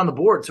wasn't even on the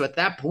board. So at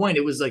that point,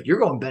 it was like, you're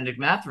going Bennedict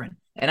Mathurin.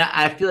 And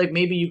I feel like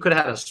maybe you could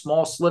have had a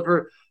small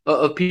sliver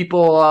of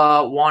people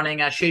wanting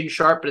Shaedon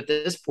Sharpe, but at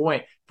this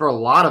point, for a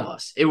lot of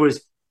us, it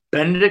was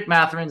Bennedict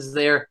Mathurin's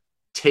there,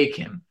 take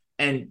him.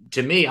 And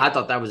to me, I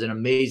thought that was an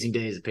amazing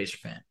day as a Pacer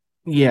fan.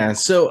 Yeah,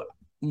 so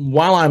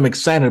while I'm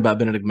excited about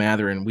Bennedict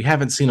Mathurin, we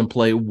haven't seen him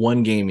play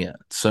one game yet,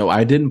 so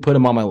I didn't put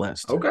him on my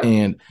list. Okay.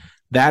 And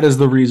that is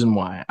the reason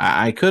why.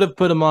 I could have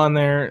put him on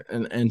there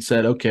and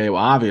said, okay,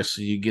 well,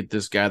 obviously you get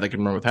this guy that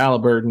can run with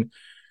Halliburton.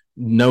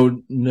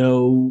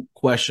 No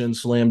question,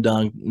 slam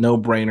dunk, no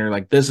brainer.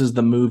 Like, this is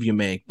the move you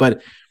make.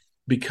 But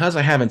because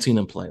I haven't seen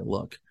him play,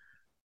 look,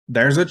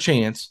 there's a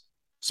chance,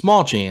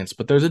 small chance,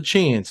 but there's a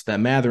chance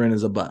that Mathurin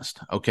is a bust,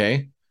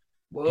 okay?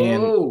 Whoa.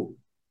 And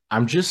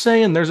I'm just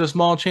saying there's a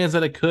small chance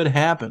that it could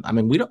happen. I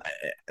mean, we don't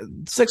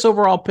 6th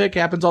overall pick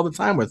happens all the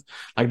time with,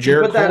 like,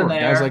 Jared Cole,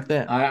 guys like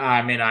that.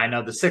 I mean, I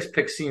know the 6th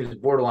pick seems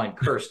borderline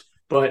cursed,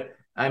 but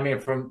I mean,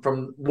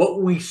 from what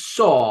we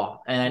saw,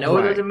 and I know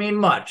it doesn't mean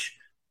much,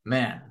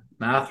 man,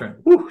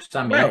 Mathurin,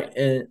 sign me up.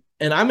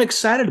 And I'm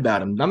excited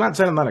about him. I'm not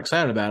saying I'm not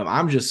excited about him.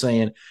 I'm just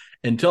saying,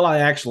 until I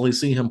actually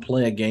see him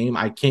play a game,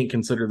 I can't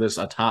consider this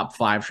a top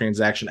 5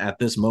 transaction at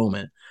this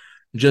moment,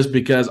 just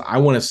because I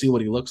want to see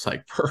what he looks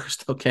like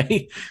first,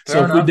 okay?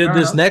 So if we did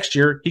this next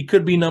year, he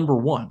could be number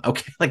 1,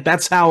 okay? Like,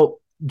 that's how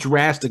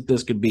drastic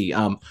this could be.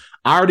 I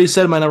already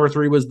said my number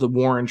 3 was the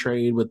Warren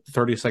trade with the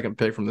 32nd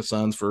pick from the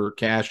Suns for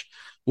cash.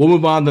 We'll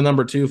move on to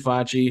number 2,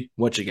 Facci.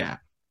 What you got?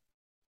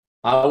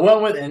 I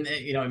went with,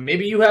 and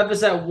maybe you have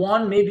this at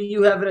 1, maybe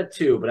you have it at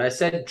 2, but I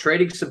said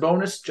trading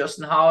Sabonis,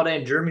 Justin Holiday,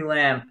 and Jeremy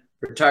Lamb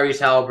for Tyrese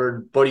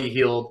Halliburton, Buddy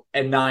Hield,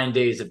 and 9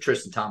 days of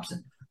Tristan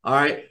Thompson. All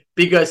right?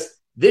 Because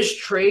this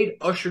trade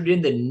ushered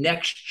in the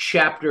next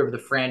chapter of the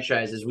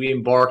franchise as we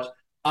embarked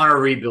on a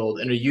rebuild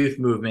and a youth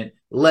movement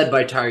led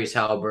by Tyrese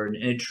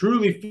Halliburton. And it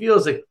truly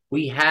feels like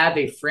we have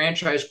a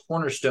franchise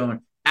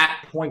cornerstone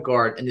at point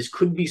guard, and this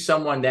could be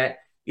someone that,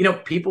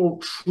 people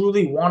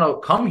truly want to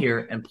come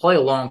here and play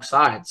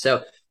alongside.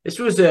 So this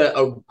was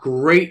a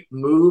great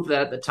move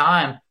that at the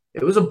time,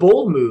 it was a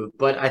bold move,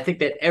 but I think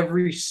that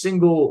every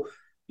single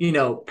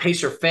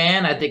Pacer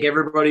fan, I think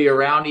everybody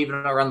around, even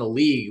around the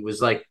league,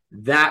 was like,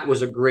 that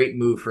was a great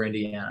move for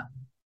Indiana.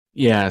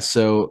 Yeah,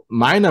 so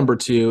my number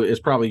 2 is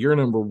probably your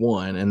number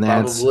 1, and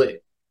that's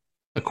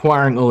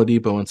acquiring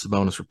Oladipo and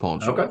Sabonis for Paul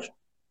George. Okay.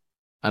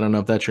 I don't know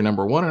if that's your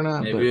number 1 or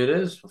not. Maybe it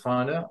is. We'll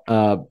find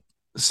out.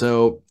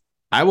 So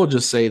I will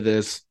just say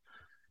this.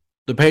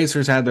 The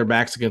Pacers had their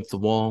backs against the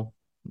wall.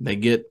 They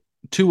get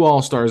 2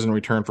 All-Stars in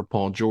return for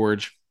Paul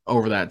George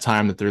over that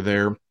time that they're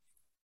there.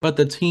 But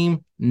the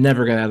team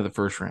never got out of the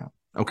first round,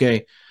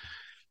 okay?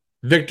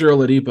 Victor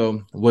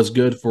Oladipo was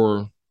good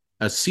for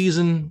a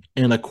season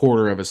and a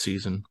quarter of a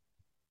season.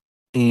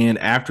 And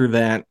after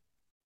that,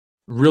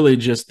 really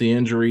just the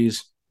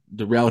injuries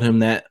derailed him.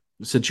 That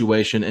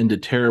situation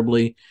ended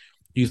terribly.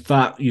 You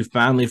thought you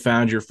finally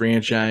found your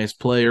franchise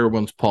player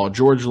once Paul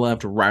George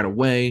left right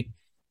away,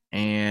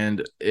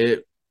 and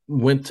it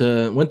went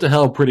to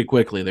hell pretty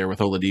quickly there with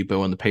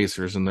Oladipo and the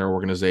Pacers and their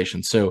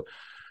organization. So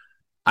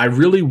I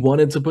really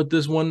wanted to put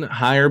this one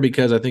higher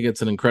because I think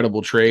it's an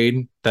incredible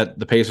trade that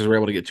the Pacers were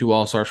able to get 2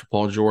 All-Stars for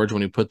Paul George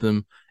when he put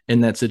them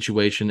in that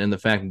situation, and the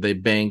fact that they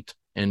banked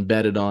and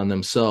betted on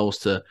themselves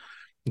to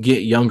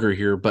get younger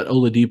here. But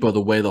Oladipo,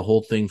 the way the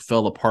whole thing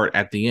fell apart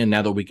at the end,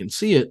 now that we can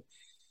see it,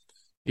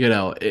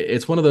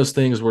 it's one of those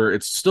things where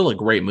it's still a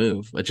great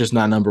move. It's just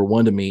not number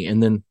one to me.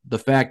 And then the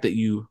fact that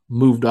you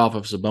moved off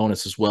of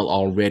Sabonis as well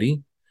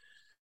already.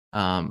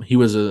 He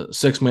was a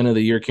 6th Man of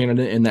the Year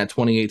candidate in that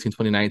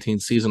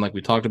 2018-2019 season, like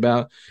we talked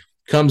about.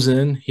 Comes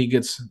in, he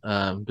gets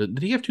did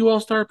he have 2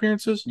 All-Star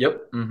appearances?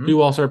 Yep. Mm-hmm.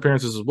 2 All-Star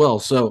appearances as well.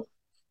 So,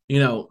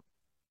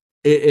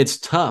 it's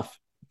tough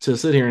to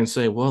sit here and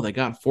say, well, they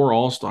got 4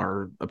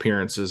 All-Star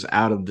appearances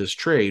out of this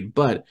trade,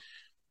 but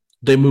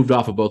they moved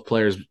off of both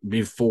players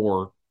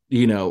before,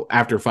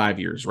 after 5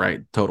 years,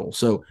 right, total.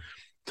 So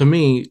to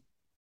me,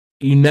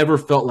 you never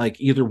felt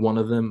like either one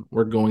of them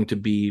were going to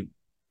be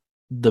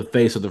the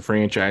face of the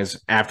franchise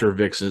after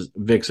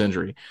Vic's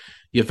injury.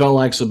 You felt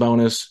like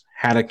Sabonis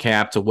had a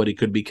cap to what he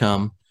could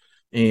become,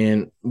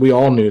 and we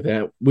all knew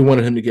that. We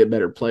wanted him to get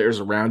better players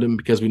around him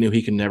because we knew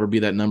he could never be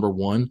that number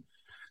one.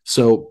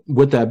 So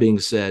with that being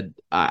said,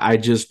 I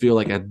just feel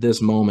like at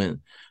this moment,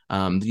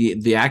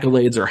 the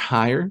accolades are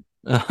higher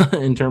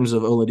in terms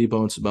of Oladipo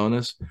and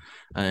Sabonis,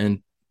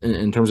 and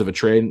in terms of a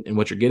trade and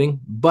what you're getting,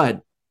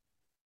 but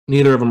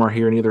neither of them are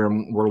here. Neither of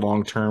them were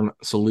long-term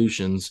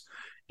solutions,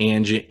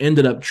 and you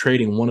ended up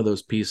trading one of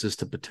those pieces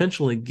to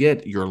potentially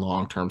get your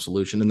long-term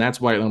solution. And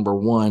that's why at number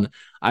 1,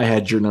 I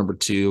had your number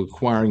 2,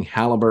 acquiring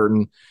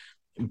Halliburton,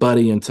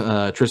 Buddy, and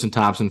Tristan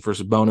Thompson for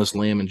Sabonis,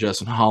 Lamb, and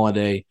Justin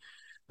Holiday.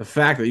 The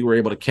fact that you were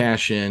able to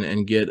cash in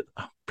and get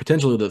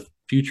potentially the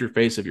future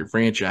face of your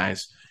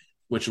franchise,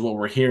 which is what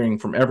we're hearing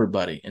from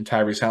everybody, in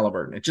Tyrese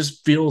Halliburton. It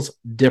just feels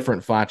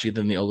different, Facci,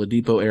 than the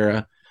Oladipo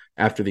era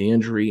after the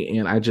injury.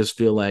 And I just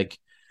feel like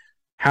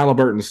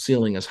Halliburton's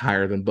ceiling is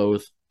higher than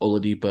both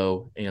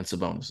Oladipo and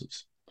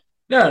Sabonis's.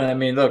 No, I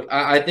mean, look,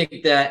 I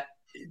think that,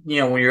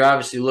 when you're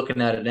obviously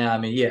looking at it now, I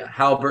mean, yeah,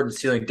 Halliburton's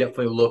ceiling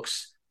definitely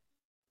looks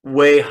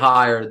way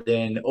higher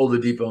than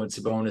Oladipo and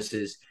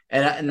Sabonis's.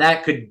 And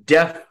that could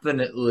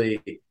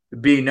definitely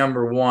be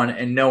number 1,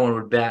 and no one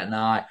would bat an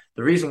eye.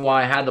 The reason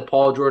why I had the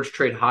Paul George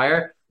trade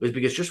higher was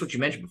because just what you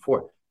mentioned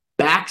before,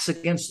 backs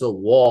against the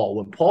wall.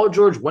 When Paul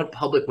George went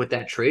public with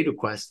that trade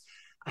request,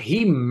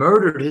 he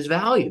murdered his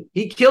value.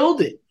 He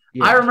killed it.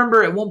 Yeah. I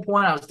remember at one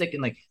point I was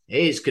thinking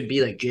hey, this could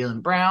be like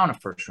Jaylen Brown, a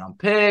first-round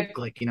pick,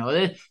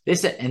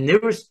 this, and there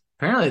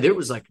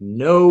was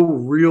no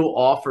real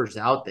offers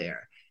out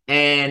there.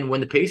 And when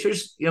the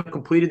Pacers,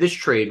 completed this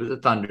trade with the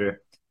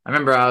Thunder, I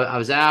remember I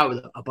was out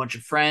with a bunch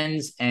of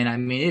friends, and I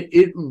mean,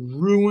 it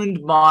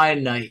ruined my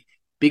night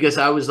because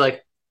I was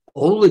like,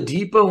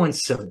 Oladipo and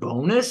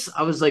Sabonis?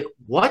 I was like,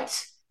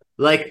 what?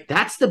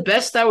 That's the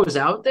best that was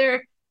out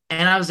there?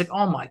 And I was like,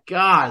 oh my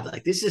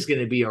God, this is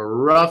going to be a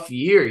rough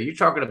year. You're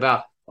talking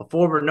about a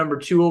former number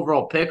 2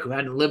 overall pick who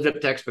hadn't lived up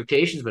to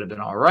expectations, but had been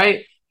all right.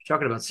 You're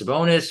talking about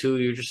Sabonis, who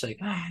you're just like,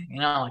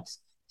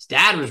 his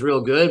dad was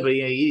real good, but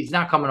he's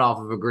not coming off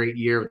of a great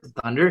year with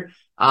the Thunder.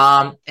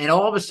 And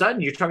all of a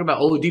sudden, you're talking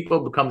about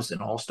Oladipo becomes an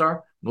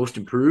all-star, most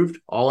improved,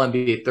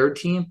 all-NBA third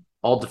team,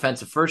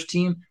 all-defensive first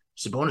team.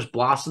 Sabonis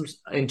blossoms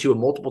into a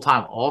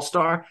multiple-time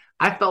all-star.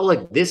 I felt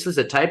like this was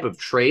a type of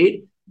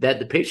trade that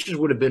the Pacers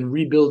would have been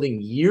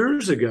rebuilding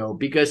years ago,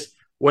 because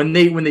when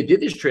they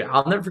did this trade,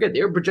 I'll never forget,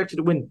 they were projected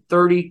to win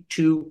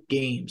 32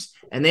 games,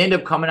 and they end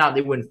up coming out,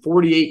 they win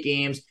 48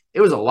 games.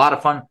 It was a lot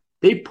of fun.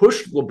 They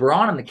pushed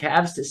LeBron and the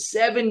Cavs to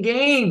 7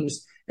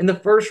 games in the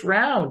first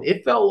round.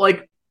 It felt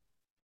like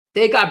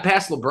they got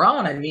past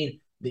LeBron. I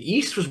mean, the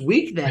East was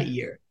weak that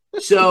year.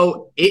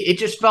 So it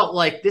just felt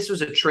like this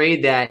was a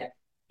trade that,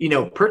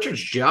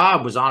 Pritchard's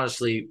job was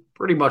honestly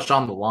pretty much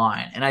on the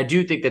line. And I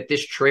do think that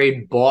this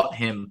trade bought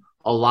him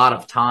a lot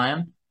of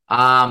time.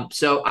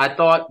 So I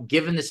thought,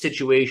 given the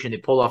situation, they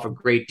pulled off a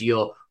great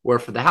deal, where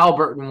for the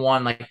Halliburton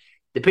one,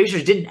 the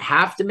Pacers didn't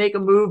have to make a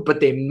move,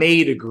 but they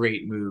made a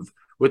great move.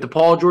 With the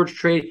Paul George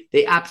trade,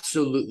 they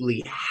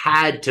absolutely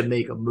had to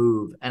make a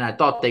move, and I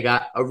thought they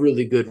got a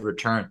really good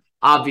return.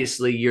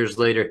 Obviously, years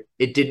later,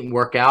 it didn't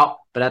work out,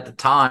 but at the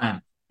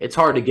time, it's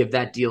hard to give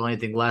that deal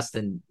anything less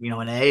than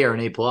an A or an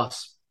A+.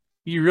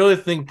 You really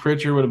think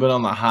Pritchard would have been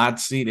on the hot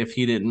seat if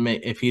he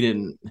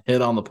didn't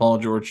hit on the Paul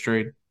George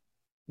trade?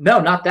 No,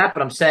 not that,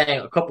 but I'm saying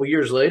a couple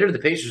years later, the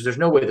Pacers, there's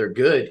no way they're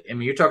good. I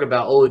mean, you're talking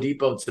about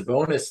Oladipo and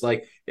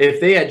Sabonis. If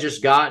they had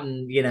just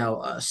gotten,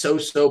 a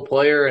so-so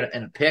player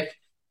and a pick,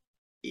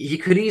 he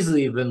could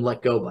easily have been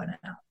let go by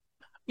now.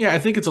 Yeah, I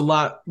think it's a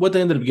lot. What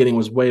they ended up getting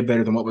was way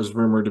better than what was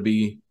rumored to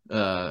be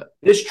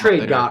This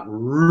trade got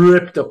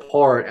ripped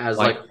apart as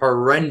like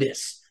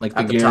horrendous. Like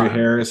the Gary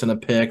Harris and a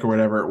pick or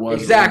whatever it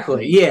was.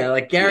 Exactly. Yeah,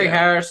 like Gary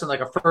Harris and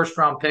like a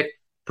first-round pick.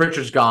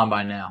 Pritchard's gone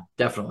by now,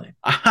 definitely.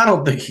 I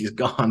don't think he's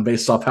gone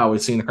based off how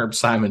we've seen Herb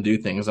Simon do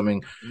things. I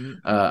mean,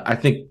 I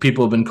think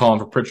people have been calling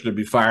for Pritchard to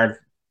be fired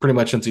pretty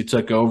much since he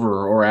took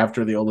over or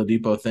after the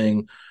Oladipo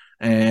thing,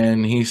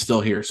 and he's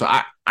still here. So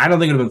I don't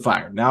think he would have been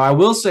fired. Now, I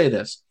will say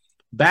this.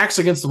 Backs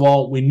against the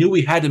wall, we knew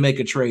we had to make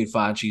a trade,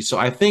 Facci. So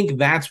I think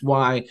that's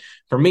why,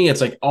 for me,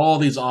 it's like all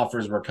these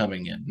offers were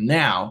coming in.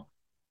 Now,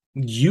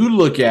 you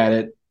look at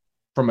it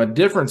from a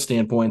different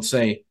standpoint,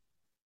 say,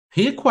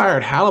 he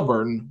acquired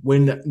Halliburton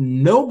when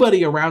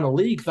nobody around the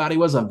league thought he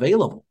was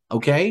available,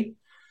 okay?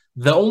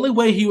 The only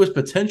way he was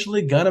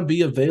potentially going to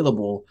be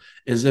available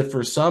is if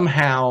for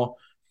somehow,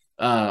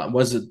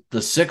 was it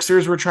the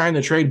Sixers were trying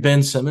to trade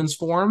Ben Simmons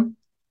for him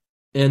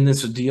in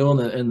this deal,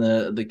 and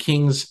the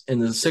Kings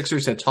and the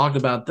Sixers had talked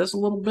about this a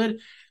little bit.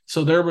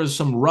 So there was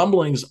some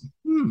rumblings,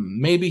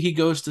 maybe he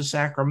goes to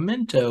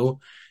Sacramento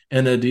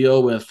in a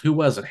deal with, who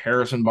was it,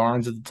 Harrison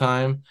Barnes at the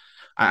time?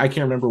 I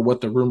can't remember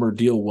what the rumored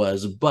deal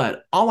was,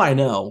 but all I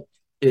know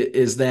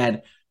is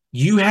that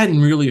you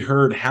hadn't really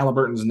heard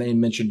Halliburton's name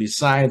mentioned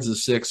besides the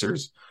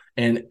Sixers.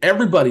 And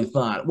everybody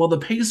thought, well, the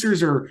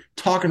Pacers are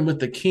talking with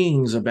the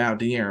Kings about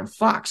De'Aaron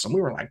Fox. And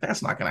we were like,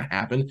 that's not going to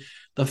happen.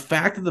 The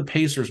fact that the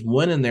Pacers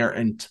went in there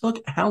and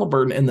took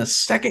Halliburton in the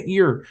second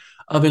year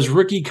of his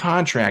rookie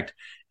contract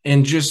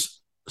and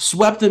just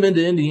swept him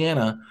into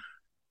Indiana,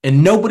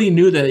 and nobody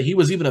knew that he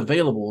was even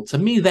available, to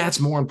me, that's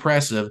more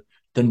impressive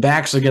than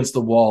backs against the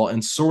wall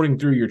and sorting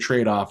through your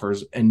trade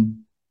offers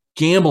and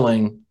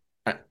gambling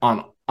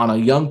on a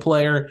young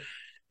player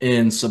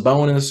in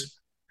Sabonis,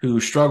 who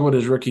struggled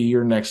his rookie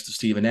year next to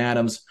Steven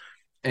Adams,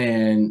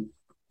 and,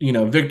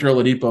 Victor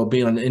Oladipo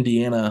being an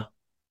Indiana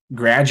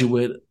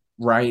graduate,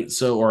 right?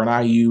 So, or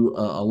an IU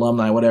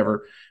alumni,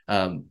 whatever,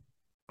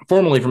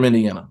 formerly from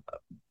Indiana.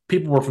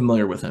 People were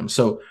familiar with him.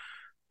 So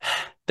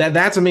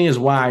that to me is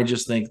why I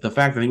just think the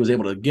fact that he was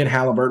able to get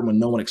Halliburton when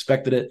no one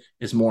expected it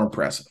is more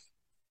impressive.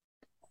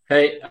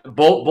 Hey,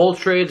 both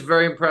trades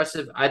very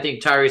impressive. I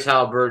think Tyrese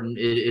Halliburton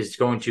is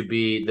going to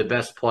be the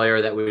best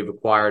player that we've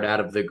acquired out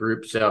of the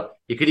group. So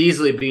he could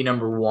easily be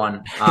number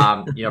one,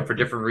 for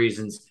different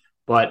reasons.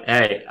 But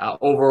hey,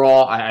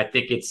 overall, I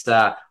think it's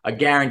a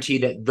guarantee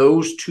that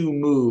those two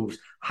moves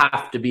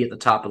have to be at the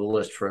top of the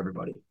list for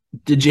everybody.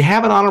 Did you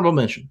have an honorable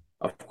mention?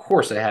 Of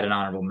course, I had an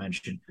honorable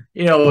mention.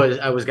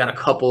 I was got a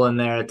couple in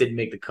there that didn't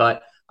make the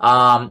cut.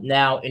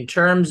 Now, in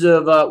terms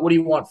of what do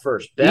you want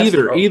first? Best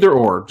either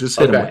or. Just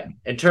hit them.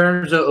 In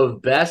terms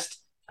of best,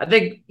 I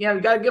think we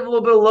got to give a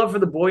little bit of love for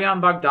the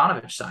Bojan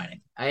Bogdanovic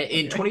signing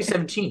in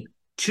 2017.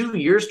 2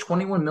 years,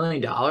 $21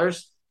 million.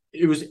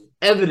 It was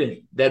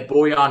evident that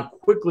Bojan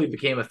quickly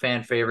became a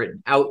fan favorite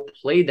and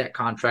outplayed that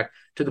contract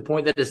to the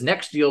point that his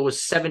next deal was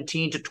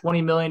 $17 to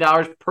 $20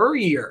 million per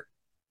year.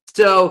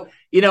 So,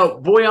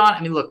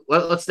 Bojan, look,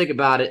 let's think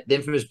about it. The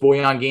infamous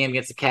Bojan game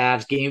against the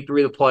Cavs, game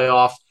 3 of the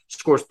playoffs,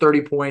 scores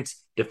 30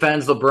 points,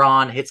 defends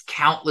LeBron, hits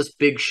countless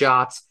big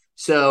shots.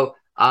 So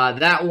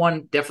that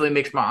one definitely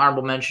makes my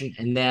honorable mention.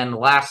 And then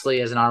lastly,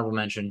 as an honorable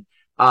mention,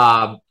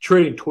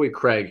 trading Torrey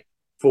Craig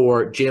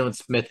for Jalen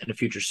Smith and a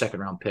future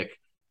second-round pick.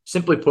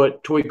 Simply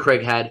put, Torrey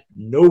Craig had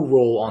no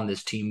role on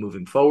this team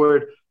moving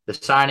forward. The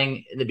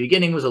signing in the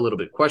beginning was a little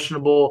bit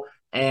questionable.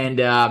 And,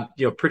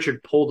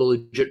 Pritchard pulled a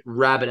legit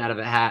rabbit out of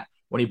a hat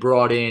when he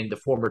brought in the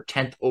former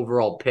 10th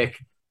overall pick,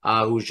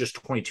 who was just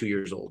 22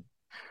 years old.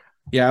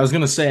 Yeah, I was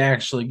going to say,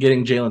 actually,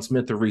 getting Jalen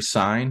Smith to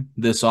re-sign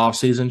this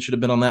offseason should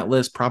have been on that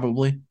list,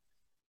 probably.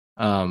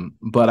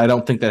 But I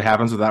don't think that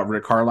happens without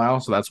Rick Carlisle,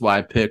 so that's why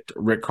I picked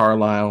Rick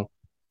Carlisle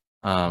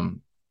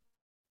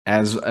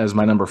as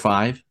my number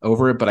 5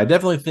 over it. But I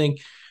definitely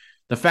think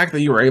the fact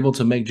that you were able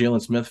to make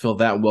Jalen Smith feel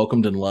that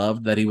welcomed and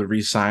loved, that he would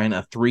re-sign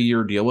a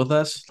 3-year deal with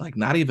us, like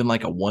not even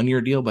like a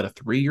 1-year deal, but a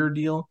 3-year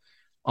deal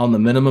on the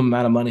minimum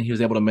amount of money he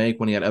was able to make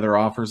when he had other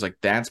offers, like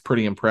that's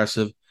pretty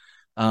impressive.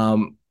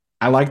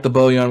 I like the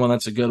Bojan one.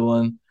 That's a good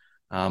one.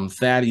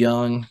 Thad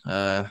Young,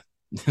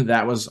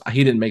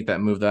 he didn't make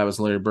that move. That was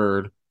Larry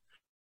Bird.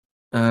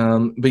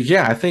 But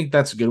yeah, I think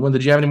that's a good one.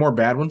 Did you have any more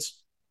bad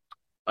ones?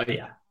 Oh,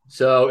 yeah.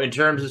 So in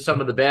terms of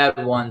some of the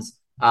bad ones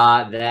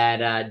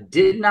that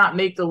did not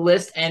make the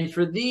list, and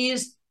for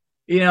these,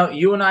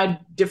 you and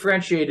I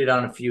differentiated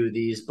on a few of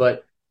these,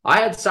 but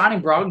I had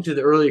signing Brogdon to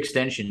the early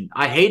extension.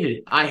 I hated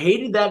it. I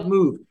hated that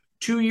move.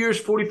 2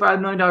 years, $45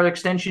 million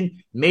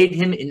extension made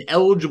him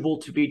ineligible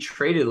to be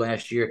traded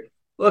last year.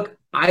 Look,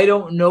 I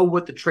don't know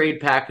what the trade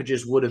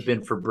packages would have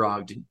been for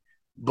Brogdon,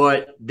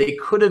 but they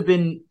could have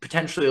been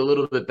potentially a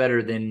little bit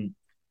better than,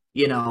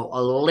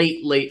 a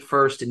late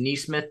first in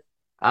Nesmith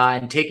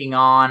and taking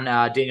on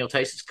Daniel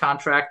Tyson's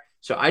contract.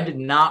 So I did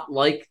not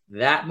like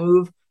that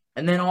move.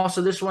 And then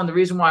also this one, the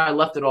reason why I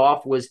left it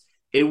off was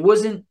it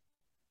wasn't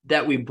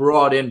that we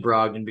brought in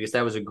Brogdon because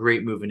that was a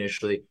great move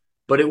initially,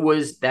 but it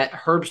was that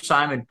Herb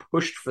Simon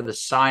pushed for the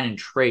sign and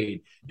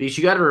trade, because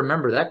you got to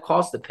remember that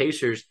cost the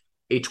Pacers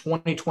a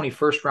 2020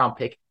 first-round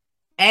pick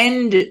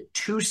and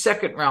 2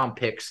 second-round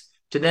picks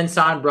to then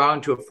sign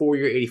Brogdon to a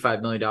 4-year,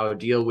 $85 million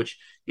deal, which,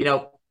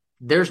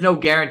 there's no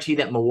guarantee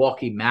that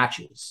Milwaukee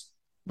matches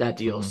that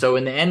deal. Mm-hmm. So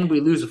in the end, we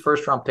lose a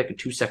first-round pick and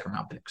 2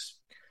 second-round picks.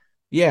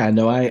 Yeah,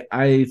 no,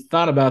 I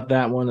thought about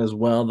that one as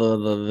well.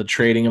 The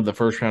trading of the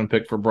first-round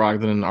pick for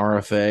Brogdon and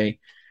RFA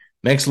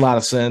makes a lot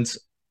of sense.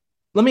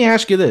 Let me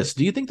ask you this.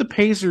 Do you think the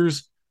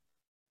Pacers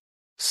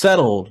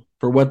settled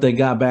for what they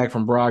got back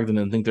from Brogdon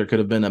and think there could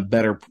have been a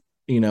better,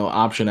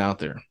 option out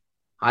there?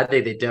 I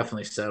think they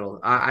definitely settled.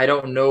 I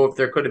don't know if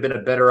there could have been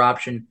a better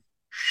option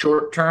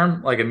short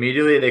term, like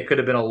immediately. They could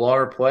have been a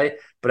longer play,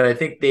 but I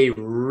think they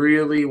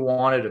really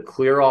wanted to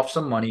clear off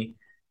some money,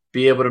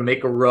 be able to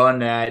make a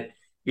run at,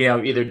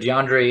 either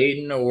DeAndre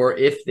Ayton, or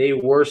if they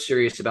were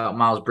serious about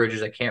Miles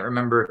Bridges. I can't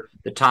remember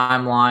the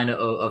timeline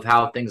of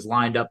how things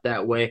lined up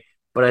that way,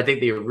 but I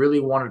think they really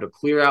wanted to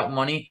clear out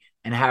money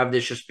and have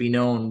this just be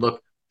known.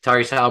 Look,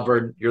 Tyrese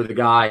Haliburton, you're the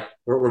guy.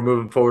 We're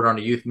moving forward on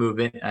a youth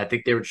movement. And I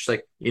think they were just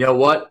like, you know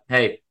what?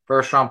 Hey,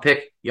 first round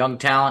pick, young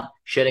talent,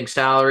 shedding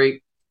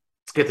salary.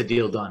 Let's get the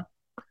deal done.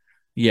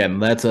 Yeah,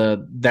 that's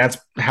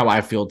how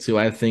I feel too.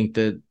 I think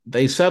that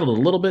they settled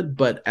a little bit,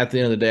 but at the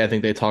end of the day, I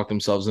think they talked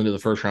themselves into the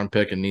first round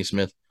pick and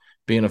Nesmith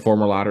being a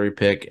former lottery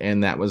pick,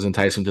 and that was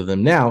enticing to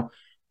them. Now,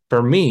 for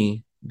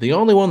me, the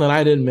only one that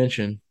I didn't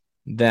mention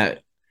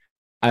that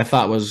I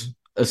thought was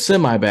a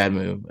semi-bad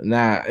move, and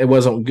that it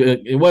wasn't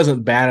good. It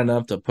wasn't bad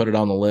enough to put it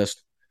on the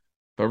list,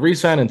 but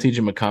re-signing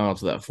TJ McConnell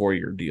to that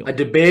 4-year deal. I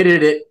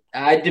debated it.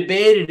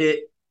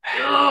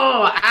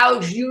 Oh,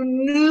 Alex, you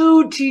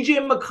knew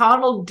TJ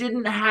McConnell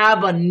didn't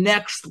have a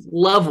next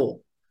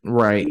level.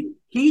 Right.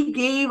 He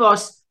gave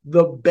us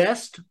the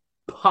best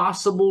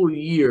possible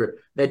year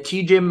that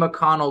TJ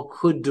McConnell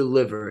could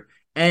deliver.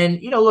 And,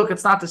 look,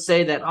 it's not to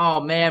say that,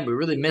 oh, man, we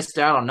really missed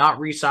out on not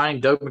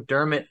re-signing Doug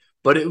McDermott,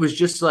 but it was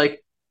just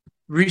like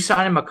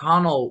re-signing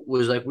McConnell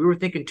was like we were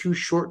thinking too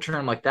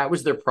short-term. Like that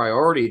was their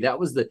priority. That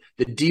was the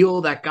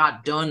deal that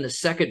got done the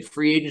second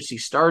free agency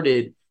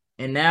started.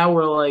 And now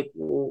we're like,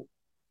 well,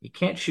 you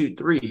can't shoot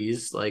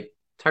threes. Like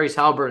Tyrese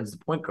Haliburton's the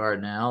point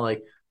guard now.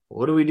 Like,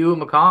 what do we do with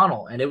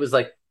McConnell? And it was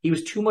like he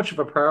was too much of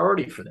a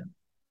priority for them.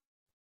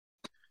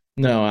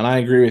 No, and I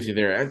agree with you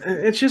there.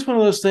 It's just one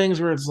of those things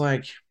where it's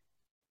like,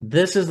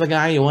 this is the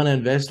guy you want to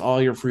invest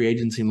all your free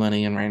agency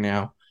money in right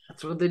now.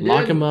 That's what they did.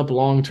 Lock him up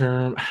long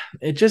term.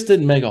 It just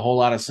didn't make a whole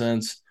lot of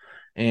sense.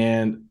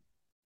 And,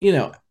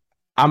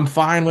 I'm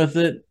fine with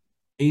it.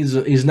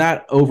 He's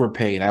not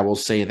overpaid. I will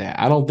say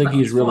that. I don't think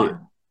he's really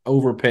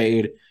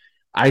overpaid.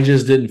 I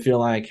just didn't feel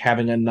like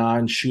having a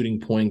non-shooting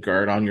point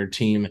guard on your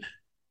team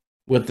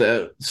with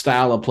the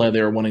style of play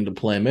they were wanting to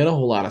play made a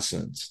whole lot of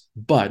sense.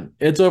 But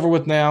it's over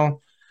with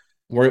now.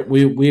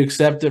 We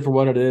accept it for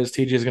what it is.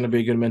 TJ is going to be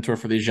a good mentor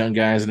for these young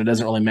guys, and it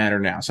doesn't really matter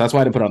now. So that's why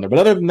I didn't put it on there. But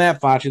other than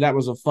that, Facci, that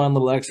was a fun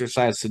little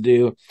exercise to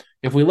do.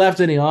 If we left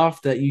any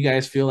off that you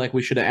guys feel like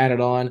we should have added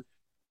on,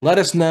 let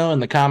us know in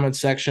the comments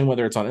section,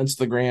 whether it's on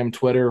Instagram,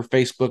 Twitter,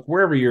 Facebook,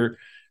 wherever you're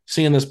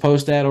seeing this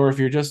post at, or if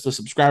you're just a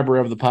subscriber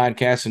of the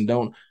podcast and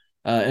don't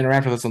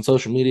interact with us on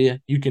social media,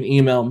 you can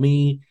email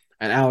me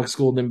at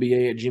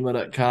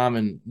alexgoldenba@gmail.com.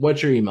 And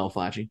what's your email,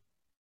 Facci?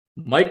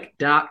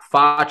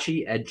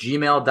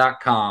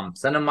 Mike.Facci@gmail.com.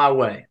 Send them my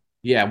way.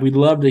 Yeah, we'd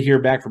love to hear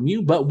back from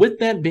you. But with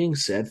that being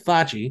said,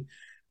 Facci,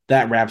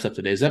 that wraps up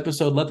today's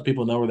episode. Let the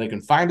people know where they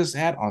can find us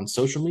at on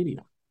social media.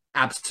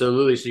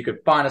 Absolutely. So you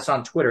could find us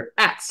on Twitter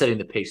at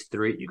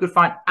SettingThePace3. You could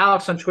find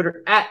Alex on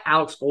Twitter at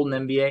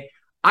AlexGoldenNBA.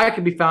 I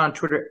can be found on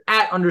Twitter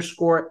at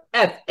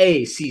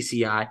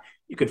 _FACCI.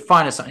 You could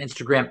find us on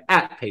Instagram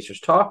at Pacers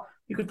Talk.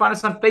 You can find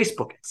us on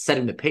Facebook at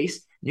Setting the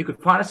Pace. And you can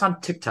find us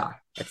on TikTok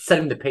at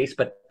Setting the Pace.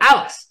 But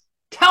Alex,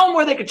 tell them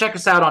where they can check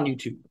us out on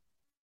YouTube.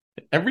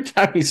 Every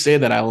time you say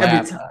that, I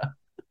laugh.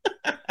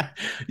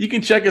 You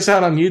can check us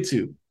out on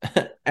YouTube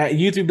at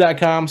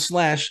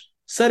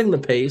youtube.com/Setting the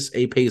Pace,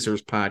 a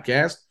Pacers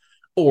podcast,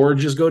 or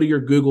just go to your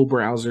Google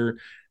browser,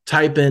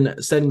 type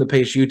in Setting the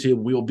Pace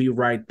YouTube. We will be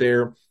right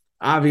there.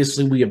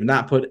 Obviously, we have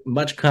not put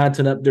much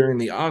content up during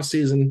the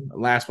offseason. The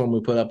last one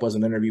we put up was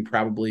an interview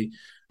probably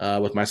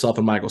with myself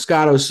and Michael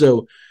Scotto.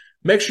 So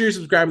make sure you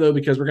subscribe, though,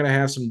 because we're going to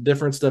have some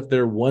different stuff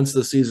there once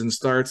the season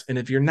starts. And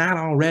if you're not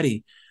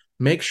already,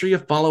 make sure you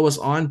follow us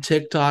on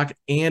TikTok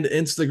and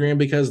Instagram,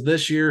 because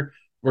this year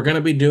we're going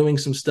to be doing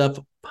some stuff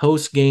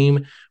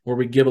post-game where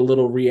we give a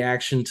little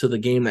reaction to the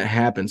game that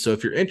happened. So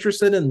if you're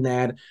interested in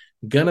that,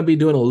 going to be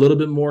doing a little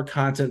bit more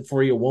content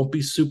for you. It won't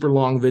be super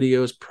long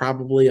videos,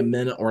 probably a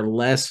minute or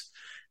less,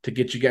 to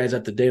get you guys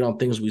up to date on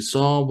things we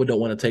saw. We don't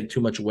want to take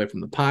too much away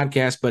from the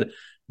podcast, but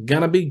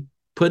going to be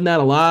putting out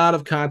a lot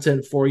of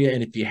content for you.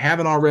 And if you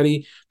haven't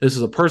already, this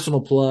is a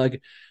personal plug.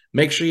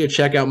 Make sure you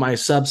check out my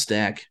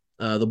Substack,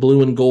 the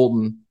Blue and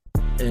Golden,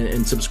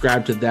 and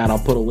subscribe to that. I'll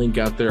put a link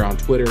out there on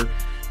Twitter,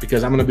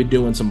 because I'm going to be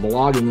doing some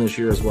blogging this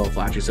year as well,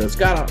 Facci. So it's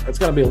got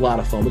to be a lot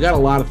of fun. We got a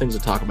lot of things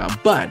to talk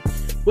about. But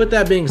with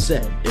that being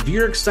said, if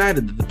you're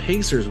excited that the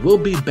Pacers will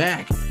be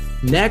back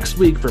next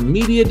week for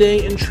Media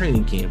Day and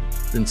training camp,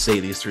 then say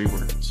these 3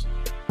 words.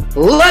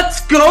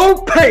 Let's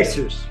go,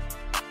 Pacers!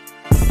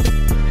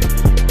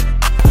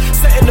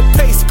 Setting the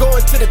pace,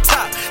 going to the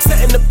top.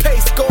 Setting the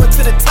pace, going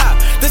to the top.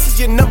 This is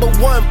your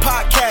 #1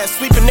 podcast.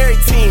 Sweeping every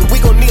team, we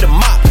gon' need a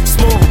mop.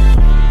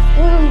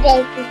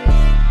 Smooth.